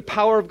it takes the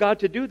power of God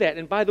to do that.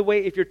 And by the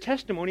way, if your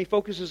testimony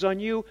focuses on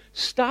you,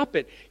 stop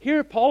it.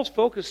 Here, Paul's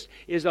focus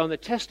is on the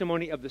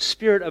testimony of the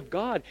Spirit of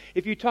God.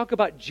 If you talk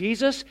about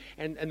Jesus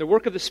and the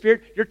work of the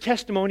Spirit, your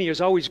testimony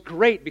is always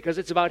great because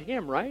it's about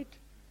Him, right?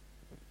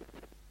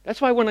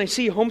 That's why when I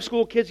see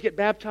homeschool kids get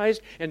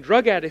baptized and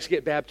drug addicts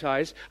get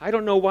baptized, I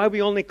don't know why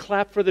we only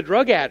clap for the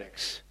drug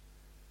addicts.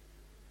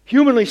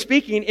 Humanly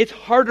speaking, it's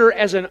harder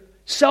as a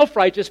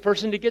self-righteous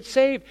person to get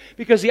saved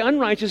because the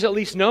unrighteous at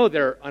least know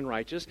they're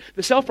unrighteous.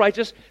 The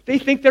self-righteous, they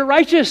think they're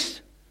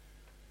righteous.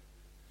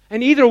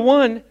 And either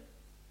one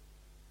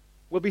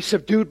will be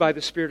subdued by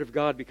the Spirit of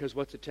God because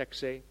what's the text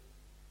say?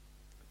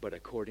 But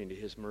according to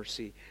His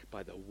mercy,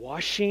 by the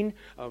washing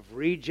of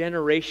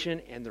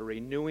regeneration and the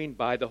renewing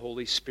by the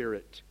Holy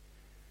Spirit.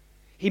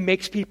 He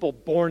makes people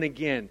born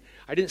again.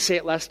 I didn't say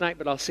it last night,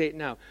 but I'll say it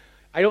now.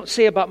 I don't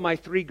say about my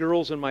 3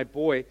 girls and my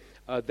boy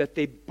that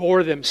they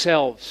bore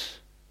themselves.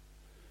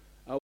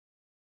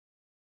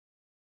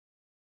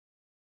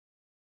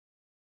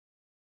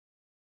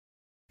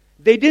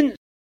 They didn't.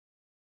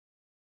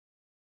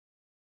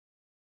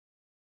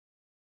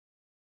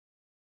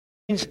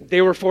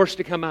 They were forced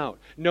to come out.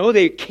 No,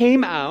 they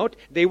came out,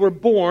 they were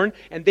born,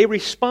 and they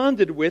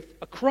responded with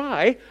a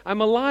cry,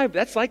 I'm alive.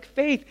 That's like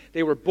faith.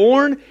 They were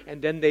born,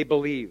 and then they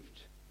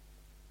believed.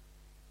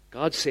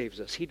 God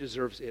saves us. He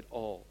deserves it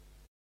all.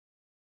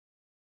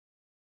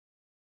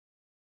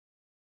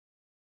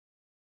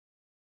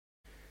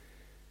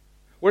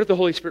 What if the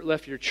Holy Spirit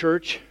left your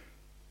church?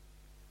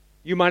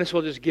 You might as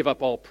well just give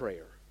up all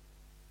prayer.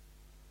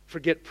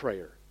 Forget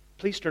prayer.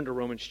 Please turn to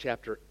Romans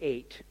chapter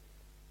 8.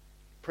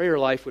 Prayer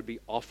life would be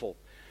awful.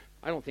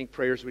 I don't think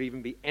prayers would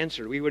even be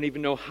answered. We wouldn't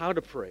even know how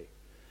to pray.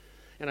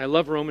 And I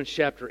love Romans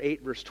chapter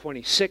 8, verse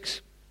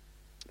 26,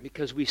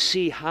 because we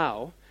see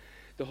how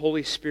the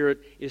Holy Spirit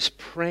is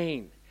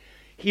praying.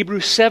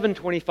 Hebrews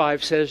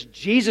 7:25 says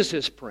Jesus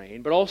is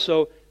praying, but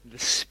also the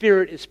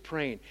Spirit is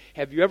praying.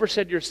 Have you ever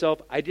said to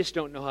yourself, I just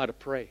don't know how to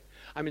pray?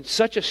 I'm in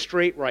such a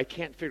strait where I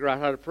can't figure out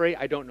how to pray.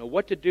 I don't know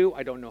what to do.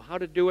 I don't know how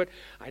to do it.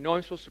 I know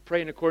I'm supposed to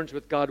pray in accordance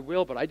with God's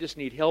will, but I just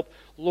need help.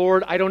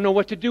 Lord, I don't know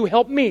what to do.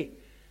 Help me.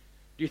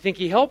 Do you think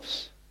He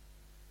helps?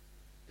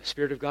 The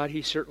Spirit of God,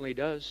 He certainly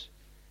does.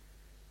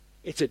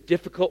 It's a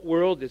difficult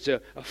world. It's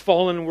a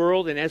fallen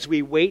world. And as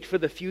we wait for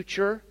the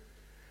future,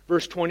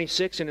 verse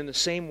 26, and in the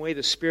same way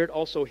the Spirit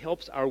also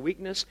helps our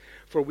weakness,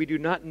 for we do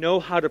not know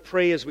how to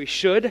pray as we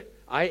should.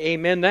 I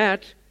amen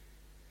that.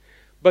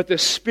 But the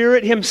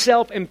Spirit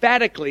Himself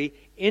emphatically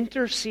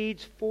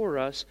intercedes for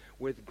us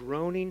with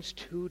groanings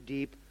too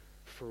deep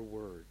for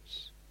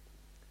words.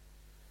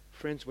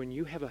 Friends, when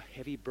you have a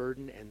heavy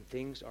burden and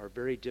things are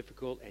very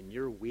difficult and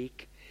you're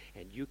weak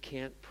and you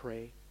can't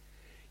pray,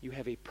 you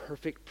have a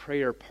perfect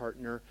prayer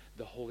partner,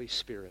 the Holy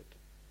Spirit.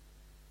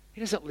 He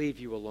doesn't leave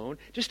you alone.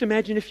 Just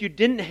imagine if you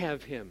didn't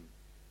have Him.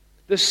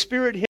 The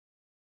Spirit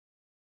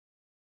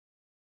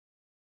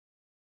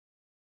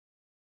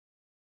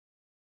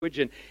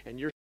and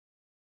you're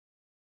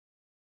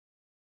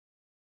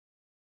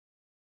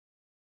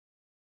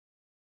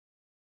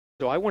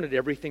So I wanted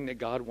everything that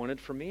God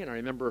wanted for me, and I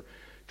remember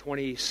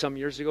 25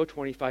 years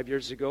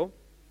ago,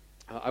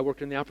 I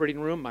worked in the operating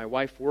room. My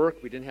wife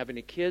worked. We didn't have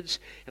any kids,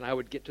 and I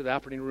would get to the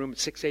operating room at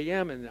 6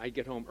 a.m., and I'd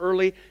get home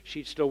early.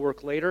 She'd still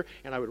work later,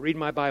 and I would read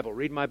my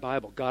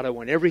Bible. God, I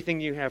want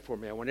everything you have for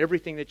me. I want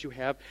everything that you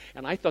have.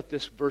 And I thought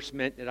this verse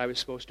meant that I was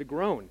supposed to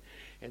groan.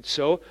 And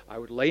so I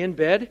would lay in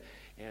bed,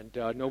 and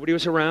nobody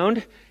was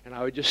around, and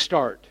I would just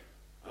start.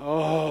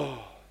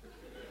 Oh.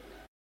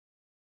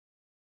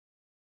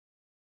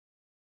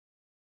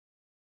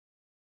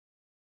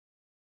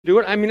 Do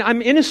it. I mean,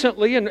 I'm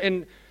innocently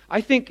and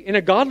I think in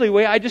a godly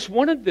way, I just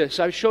wanted this.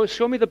 I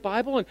show me the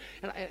Bible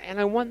and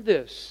I want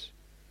this.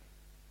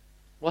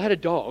 Well, I had a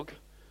dog,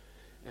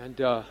 and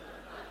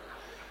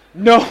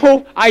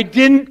no, I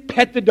didn't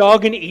pet the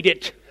dog and eat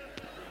it.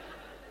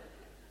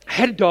 I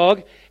had a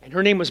dog, and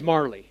her name was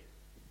Marley.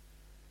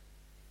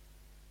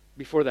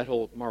 Before that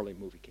whole Marley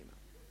movie came out,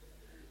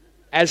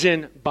 as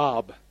in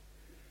Bob.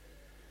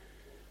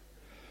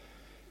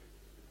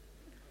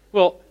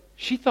 Well,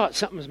 she thought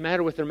something was the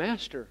matter with her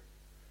master.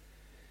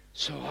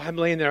 So I'm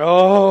laying there,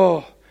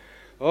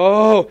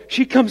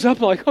 she comes up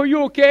like, oh,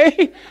 you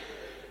okay?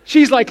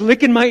 She's like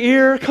licking my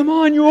ear, come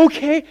on, you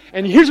okay?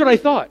 And here's what I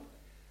thought.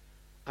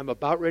 I'm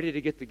about ready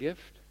to get the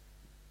gift.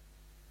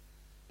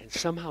 And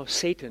somehow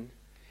Satan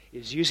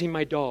is using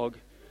my dog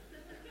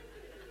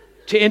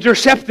to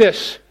intercept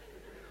this.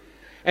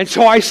 And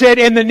so I said,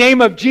 in the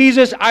name of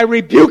Jesus, I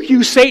rebuke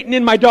you, Satan,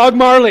 and my dog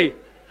Marley.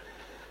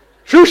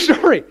 True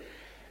story.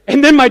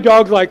 And then my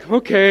dog's like,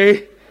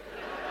 okay.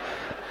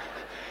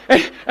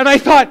 And I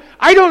thought,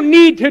 I don't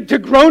need to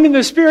groan in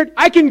the Spirit.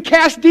 I can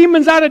cast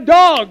demons out of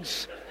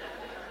dogs.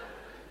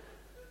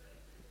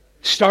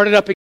 Started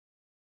up again.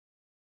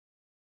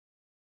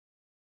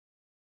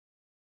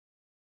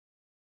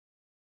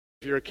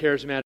 If you're a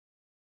charismatic,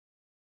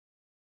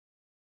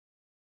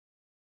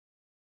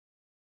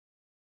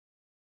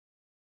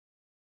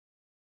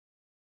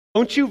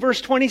 don't you, verse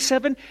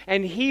 27?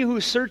 And he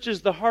who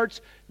searches the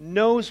hearts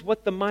knows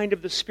what the mind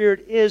of the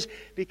Spirit is,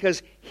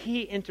 because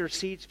he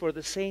intercedes for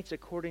the saints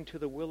according to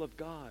the will of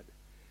God.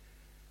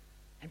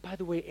 And by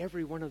the way,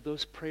 every one of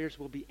those prayers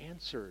will be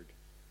answered.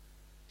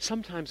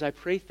 Sometimes I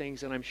pray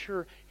things, and I'm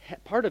sure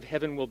part of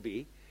heaven will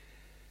be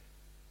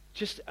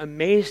just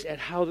amazed at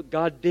how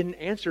God didn't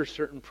answer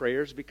certain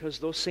prayers because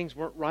those things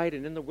weren't right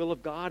and in the will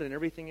of God and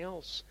everything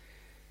else.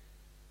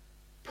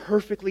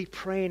 Perfectly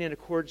praying in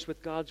accordance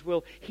with God's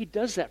will. He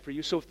does that for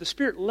you. So if the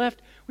Spirit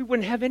left, we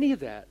wouldn't have any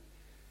of that.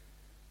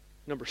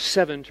 Number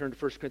 7, turn to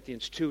 1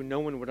 Corinthians 2. No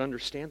one would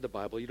understand the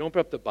Bible. You don't open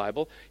up the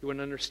Bible, you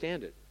wouldn't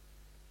understand it.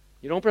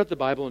 You don't open up the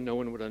Bible and no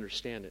one would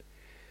understand it.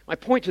 My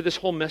point to this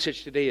whole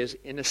message today is,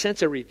 in a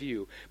sense, a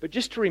review, but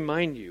just to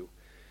remind you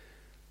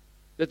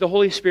that the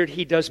Holy Spirit,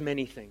 He does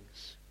many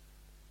things.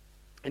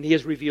 And He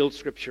has revealed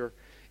Scripture,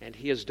 and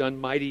He has done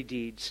mighty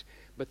deeds.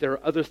 But there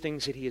are other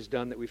things that He has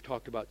done that we've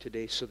talked about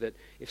today, so that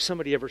if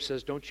somebody ever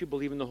says, don't you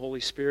believe in the Holy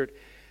Spirit?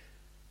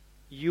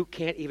 You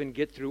can't even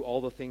get through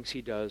all the things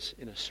He does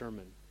in a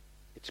sermon.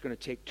 It's going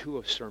to take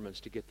 2 sermons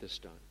to get this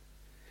done.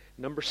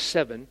 Number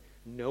 7,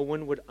 no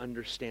one would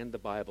understand the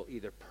Bible,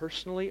 either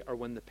personally or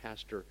when the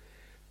pastor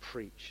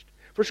preached.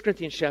 1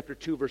 Corinthians chapter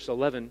 2, verse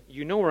 11,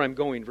 you know where I'm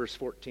going, verse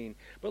 14.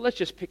 But let's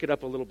just pick it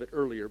up a little bit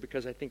earlier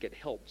because I think it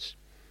helps.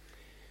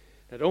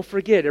 Now don't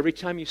forget, every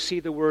time you see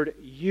the word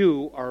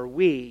you or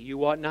we,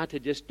 you ought not to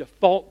just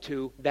default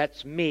to,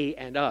 that's me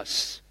and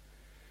us.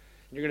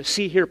 And you're going to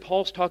see here,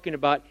 Paul's talking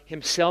about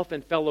himself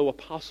and fellow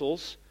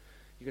apostles.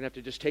 You're going to have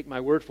to just take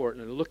my word for it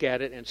and look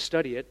at it and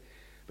study it.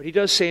 But he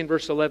does say in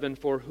verse 11,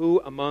 for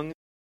who among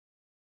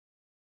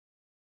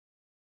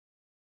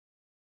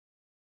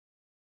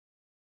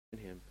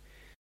him?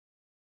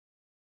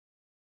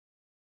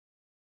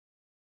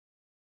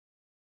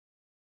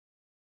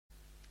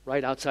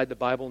 Right outside the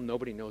Bible,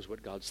 nobody knows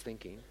what God's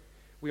thinking.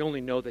 We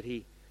only know that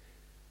He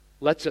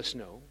lets us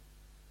know.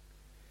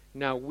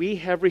 Now we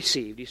have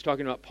received, he's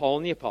talking about Paul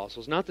and the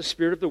apostles, not the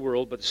spirit of the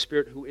world, but the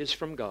Spirit who is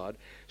from God,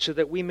 so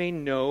that we may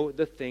know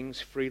the things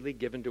freely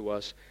given to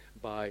us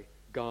by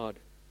God.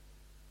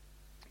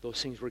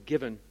 Those things were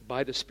given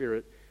by the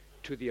Spirit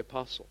to the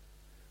apostle.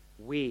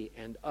 We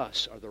and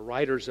us are the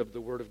writers of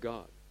the Word of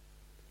God.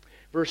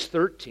 Verse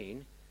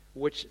 13,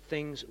 which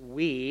things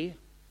we,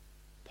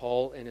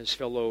 Paul and his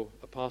fellow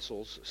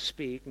apostles,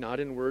 speak, not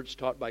in words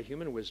taught by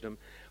human wisdom,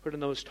 but in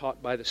those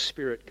taught by the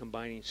Spirit,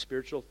 combining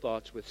spiritual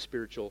thoughts with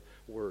spiritual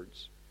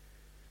words.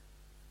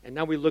 And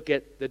now we look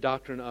at the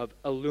doctrine of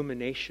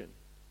illumination.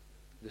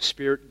 The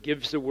Spirit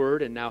gives the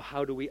Word, and now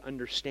how do we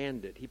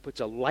understand it? He puts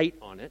a light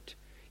on it.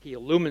 He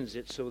illumines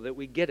it so that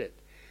we get it.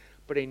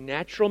 But a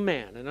natural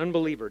man, an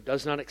unbeliever,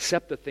 does not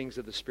accept the things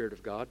of the Spirit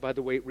of God. By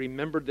the way,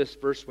 remember this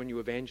verse when you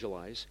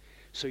evangelize,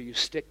 so you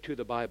stick to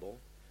the Bible.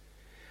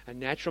 A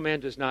natural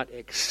man does not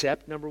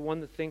accept, number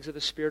 1, the things of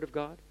the Spirit of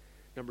God.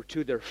 Number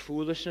 2, they're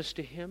foolishness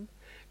to him.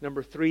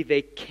 Number 3,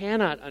 they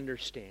cannot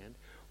understand.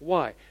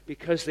 Why?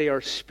 Because they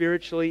are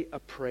spiritually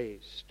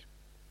appraised.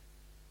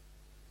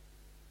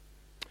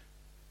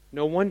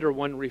 No wonder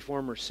one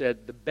reformer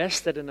said, the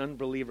best that an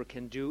unbeliever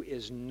can do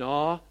is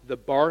gnaw the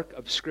bark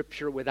of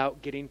Scripture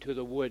without getting to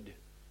the wood.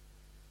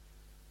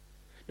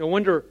 No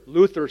wonder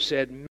Luther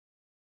said,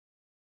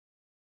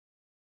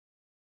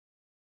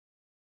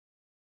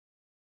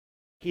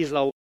 he's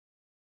a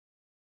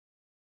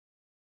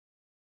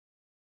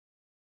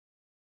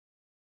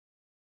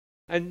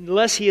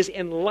unless he is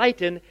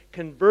enlightened,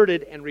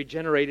 converted, and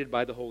regenerated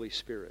by the Holy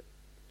Spirit.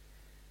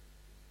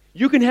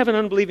 You can have an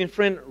unbelieving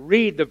friend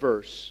read the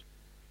verse,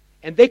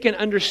 and they can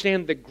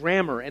understand the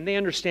grammar, and they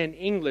understand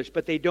English,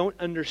 but they don't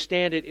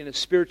understand it in a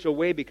spiritual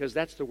way because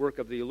that's the work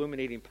of the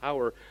illuminating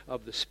power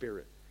of the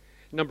Spirit.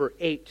 Number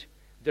 8,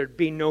 there'd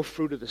be no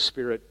fruit of the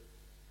Spirit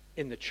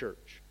in the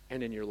church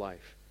and in your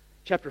life.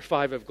 Chapter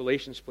 5 of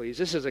Galatians, please.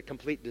 This is a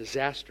complete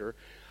disaster.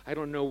 I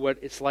don't know what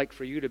it's like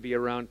for you to be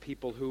around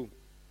people who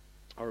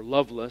are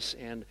loveless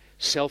and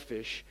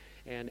selfish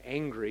and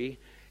angry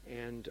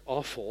and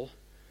awful.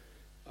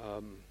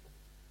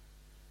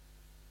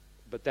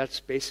 But that's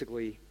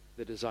basically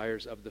the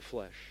desires of the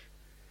flesh.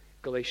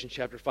 Galatians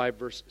chapter 5,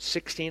 verse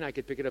 16, I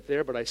could pick it up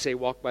there, but I say,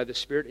 walk by the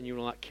Spirit, and you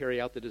will not carry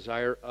out the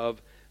desire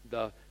of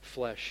the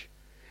flesh.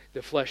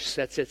 The flesh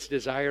sets its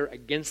desire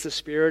against the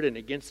Spirit, and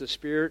against the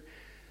Spirit,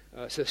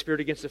 so the Spirit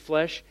against the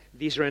flesh.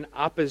 These are in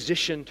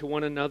opposition to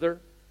one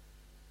another,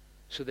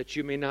 so that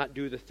you may not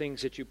do the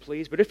things that you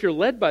please. But if you're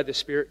led by the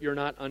Spirit, you're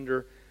not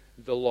under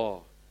the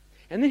law.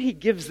 And then he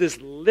gives this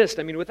list.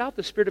 I mean, without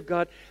the Spirit of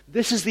God,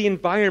 this is the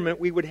environment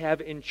we would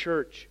have in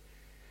church.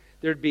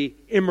 There'd be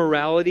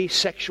immorality,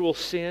 sexual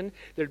sin.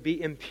 There'd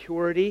be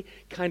impurity.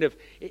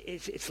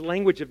 It's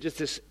language of just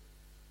this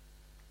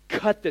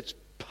cut that's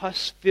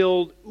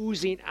pus-filled,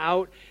 oozing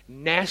out,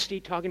 nasty,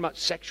 talking about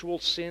sexual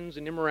sins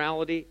and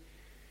immorality,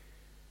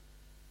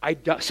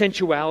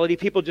 sensuality,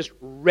 people just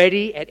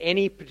ready at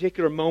any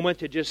particular moment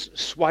to just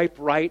swipe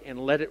right and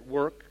let it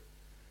work.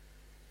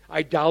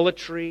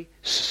 Idolatry,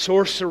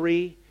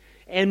 sorcery,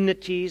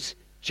 enmities,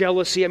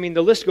 jealousy. I mean,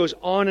 the list goes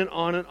on and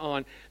on and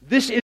on.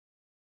 This is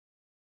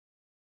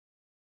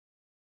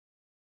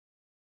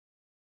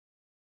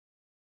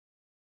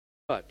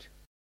but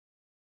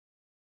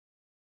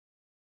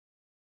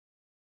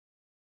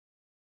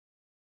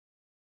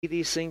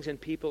these things in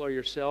people or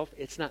yourself,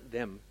 it's not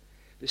them.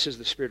 This is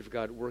the Spirit of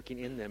God working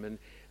in them. And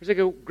there's like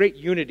a great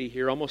unity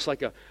here, almost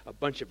like a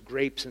bunch of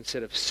grapes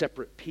instead of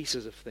separate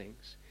pieces of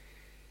things.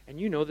 And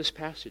you know this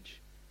passage.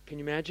 Can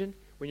you imagine?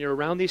 When you're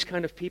around these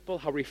kind of people,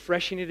 how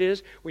refreshing it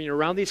is. When you're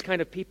around these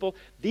kind of people,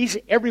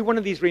 every one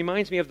of these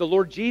reminds me of the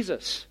Lord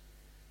Jesus.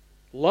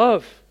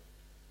 Love.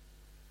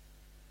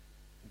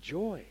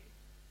 Joy.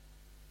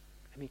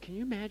 I mean, can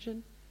you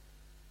imagine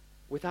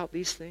without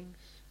these things?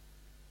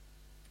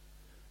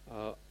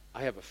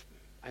 I have a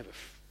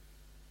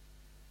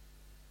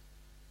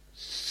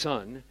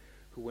son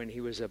who, when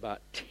he was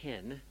about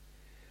 10,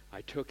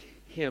 I took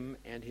him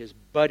and his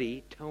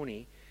buddy,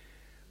 Tony,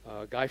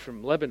 a guy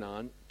from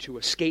Lebanon, to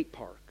a skate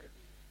park.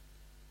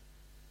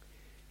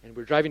 And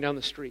we're driving down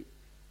the street.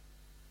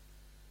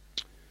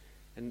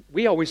 And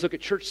we always look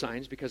at church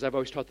signs because I've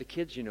always taught the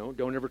kids,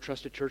 don't ever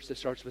trust a church that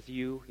starts with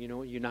U,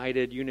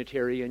 United,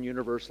 Unitarian,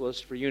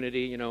 Universalist, for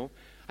unity,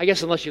 I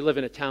guess unless you live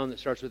in a town that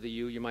starts with a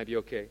U, you might be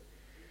okay.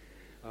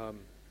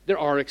 There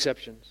are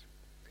exceptions.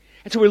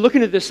 And so we're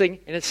looking at this thing,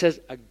 and it says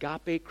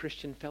Agape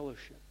Christian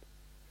Fellowship.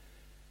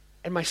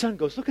 And my son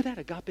goes, look at that,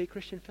 Agape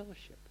Christian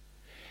Fellowship.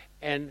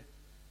 And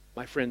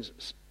my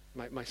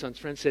son's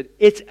friend said,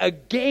 it's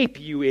agape,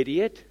 you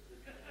idiot.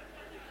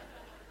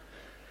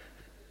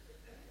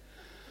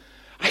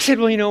 I said,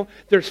 well,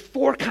 there's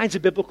 4 kinds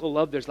of biblical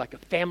love. There's like a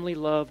family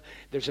love.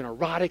 There's an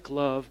erotic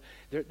love.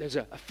 There's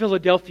a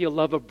Philadelphia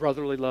love of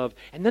brotherly love.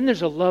 And then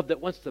there's a love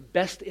that wants the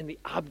best in the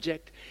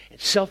object and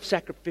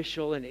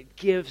self-sacrificial, and it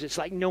gives. It's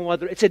like no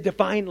other. It's a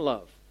divine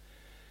love.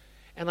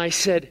 And I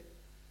said,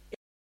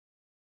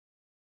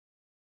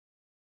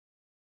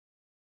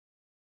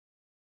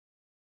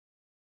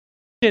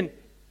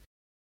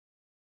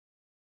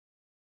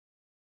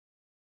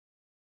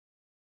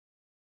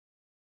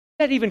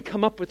 that even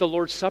come up with the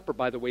Lord's Supper,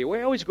 by the way?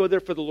 We always go there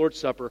for the Lord's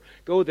Supper.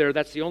 Go there,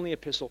 that's the only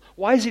epistle.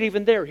 Why is it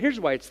even there? Here's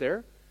why it's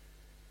there.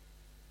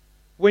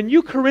 When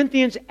you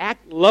Corinthians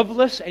act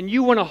loveless and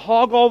you want to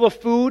hog all the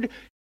food,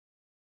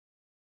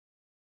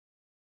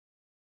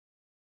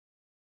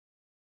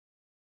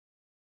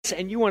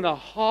 and you want to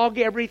hog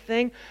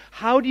everything,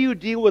 how do you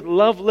deal with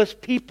loveless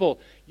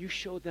people? You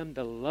show them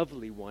the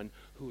lovely one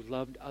who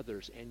loved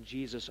others. And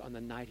Jesus, on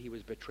the night he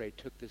was betrayed,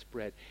 took this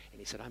bread and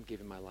he said, I'm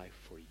giving my life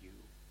for you.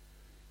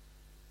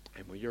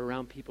 And when you're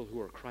around people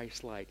who are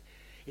Christ-like,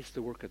 it's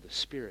the work of the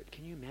Spirit.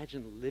 Can you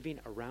imagine living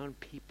around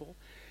people?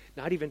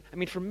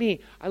 For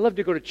me, I love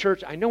to go to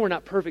church. I know we're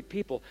not perfect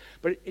people,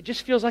 but it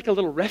just feels like a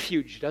little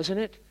refuge, doesn't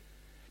it?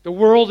 The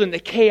world and the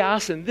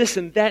chaos and this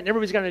and that, and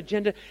everybody's got an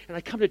agenda. And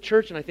I come to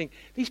church and I think,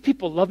 these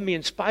people love me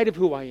in spite of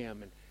who I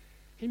am. And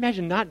can you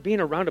imagine not being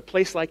around a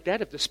place like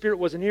that? If the Spirit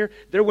wasn't here,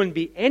 there wouldn't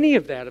be any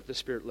of that if the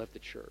Spirit left the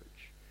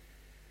church.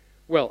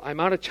 Well, I'm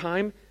out of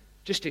time.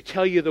 Just to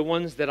tell you the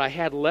ones that I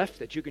had left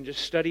that you can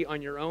just study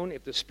on your own.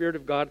 If the Spirit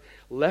of God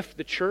left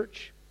the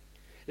church,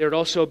 there would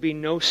also be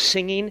no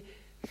singing,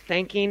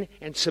 thanking,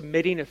 and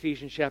submitting,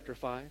 Ephesians chapter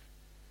 5.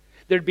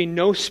 There'd be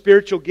no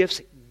spiritual gifts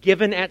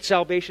given at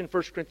salvation,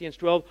 1 Corinthians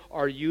 12,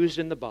 are used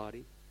in the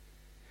body.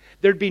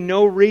 There'd be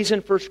no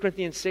reason, 1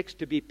 Corinthians 6,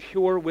 to be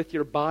pure with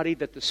your body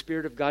that the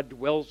Spirit of God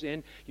dwells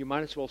in. You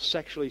might as well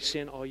sexually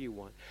sin all you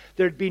want.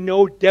 There'd be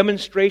no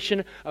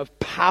demonstration of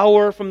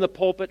power from the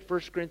pulpit,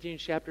 1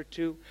 Corinthians chapter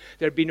 2.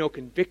 There'd be no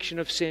conviction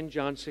of sin,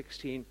 John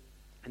 16.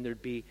 And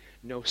there'd be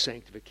no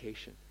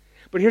sanctification.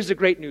 But here's the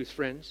great news,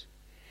 friends.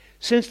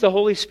 Since the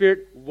Holy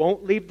Spirit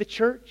won't leave the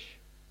church,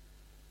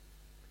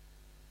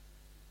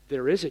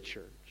 there is a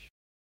church.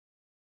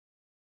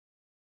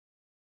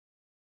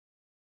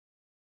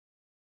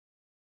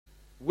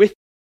 With the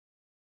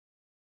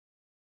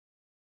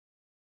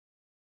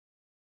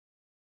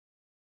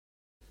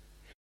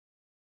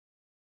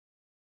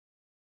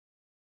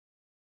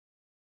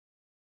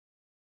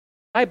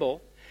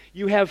Bible,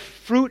 you have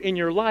fruit in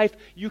your life.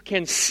 You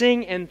can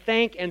sing and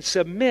thank and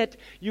submit.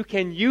 You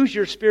can use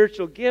your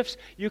spiritual gifts.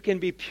 You can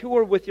be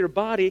pure with your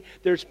body.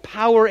 There's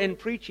power in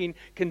preaching,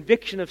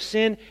 conviction of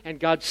sin, and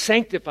God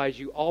sanctifies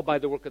you all by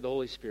the work of the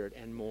Holy Spirit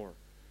and more.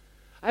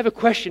 I have a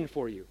question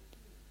for you.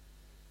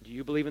 Do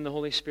you believe in the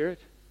Holy Spirit?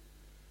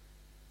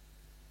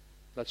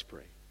 Let's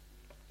pray.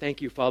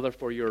 Thank you, Father,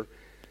 for your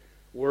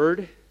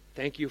word.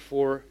 Thank you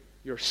for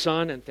your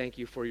Son, and thank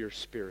you for your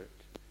Spirit.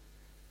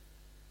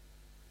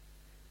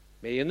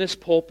 May in this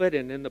pulpit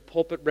and in the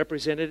pulpit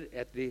represented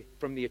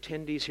from the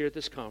attendees here at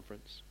this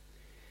conference,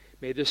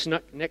 may this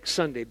next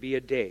Sunday be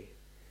a day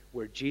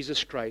where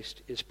Jesus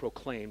Christ is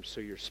proclaimed so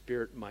your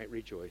spirit might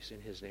rejoice. In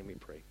His name we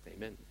pray.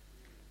 Amen.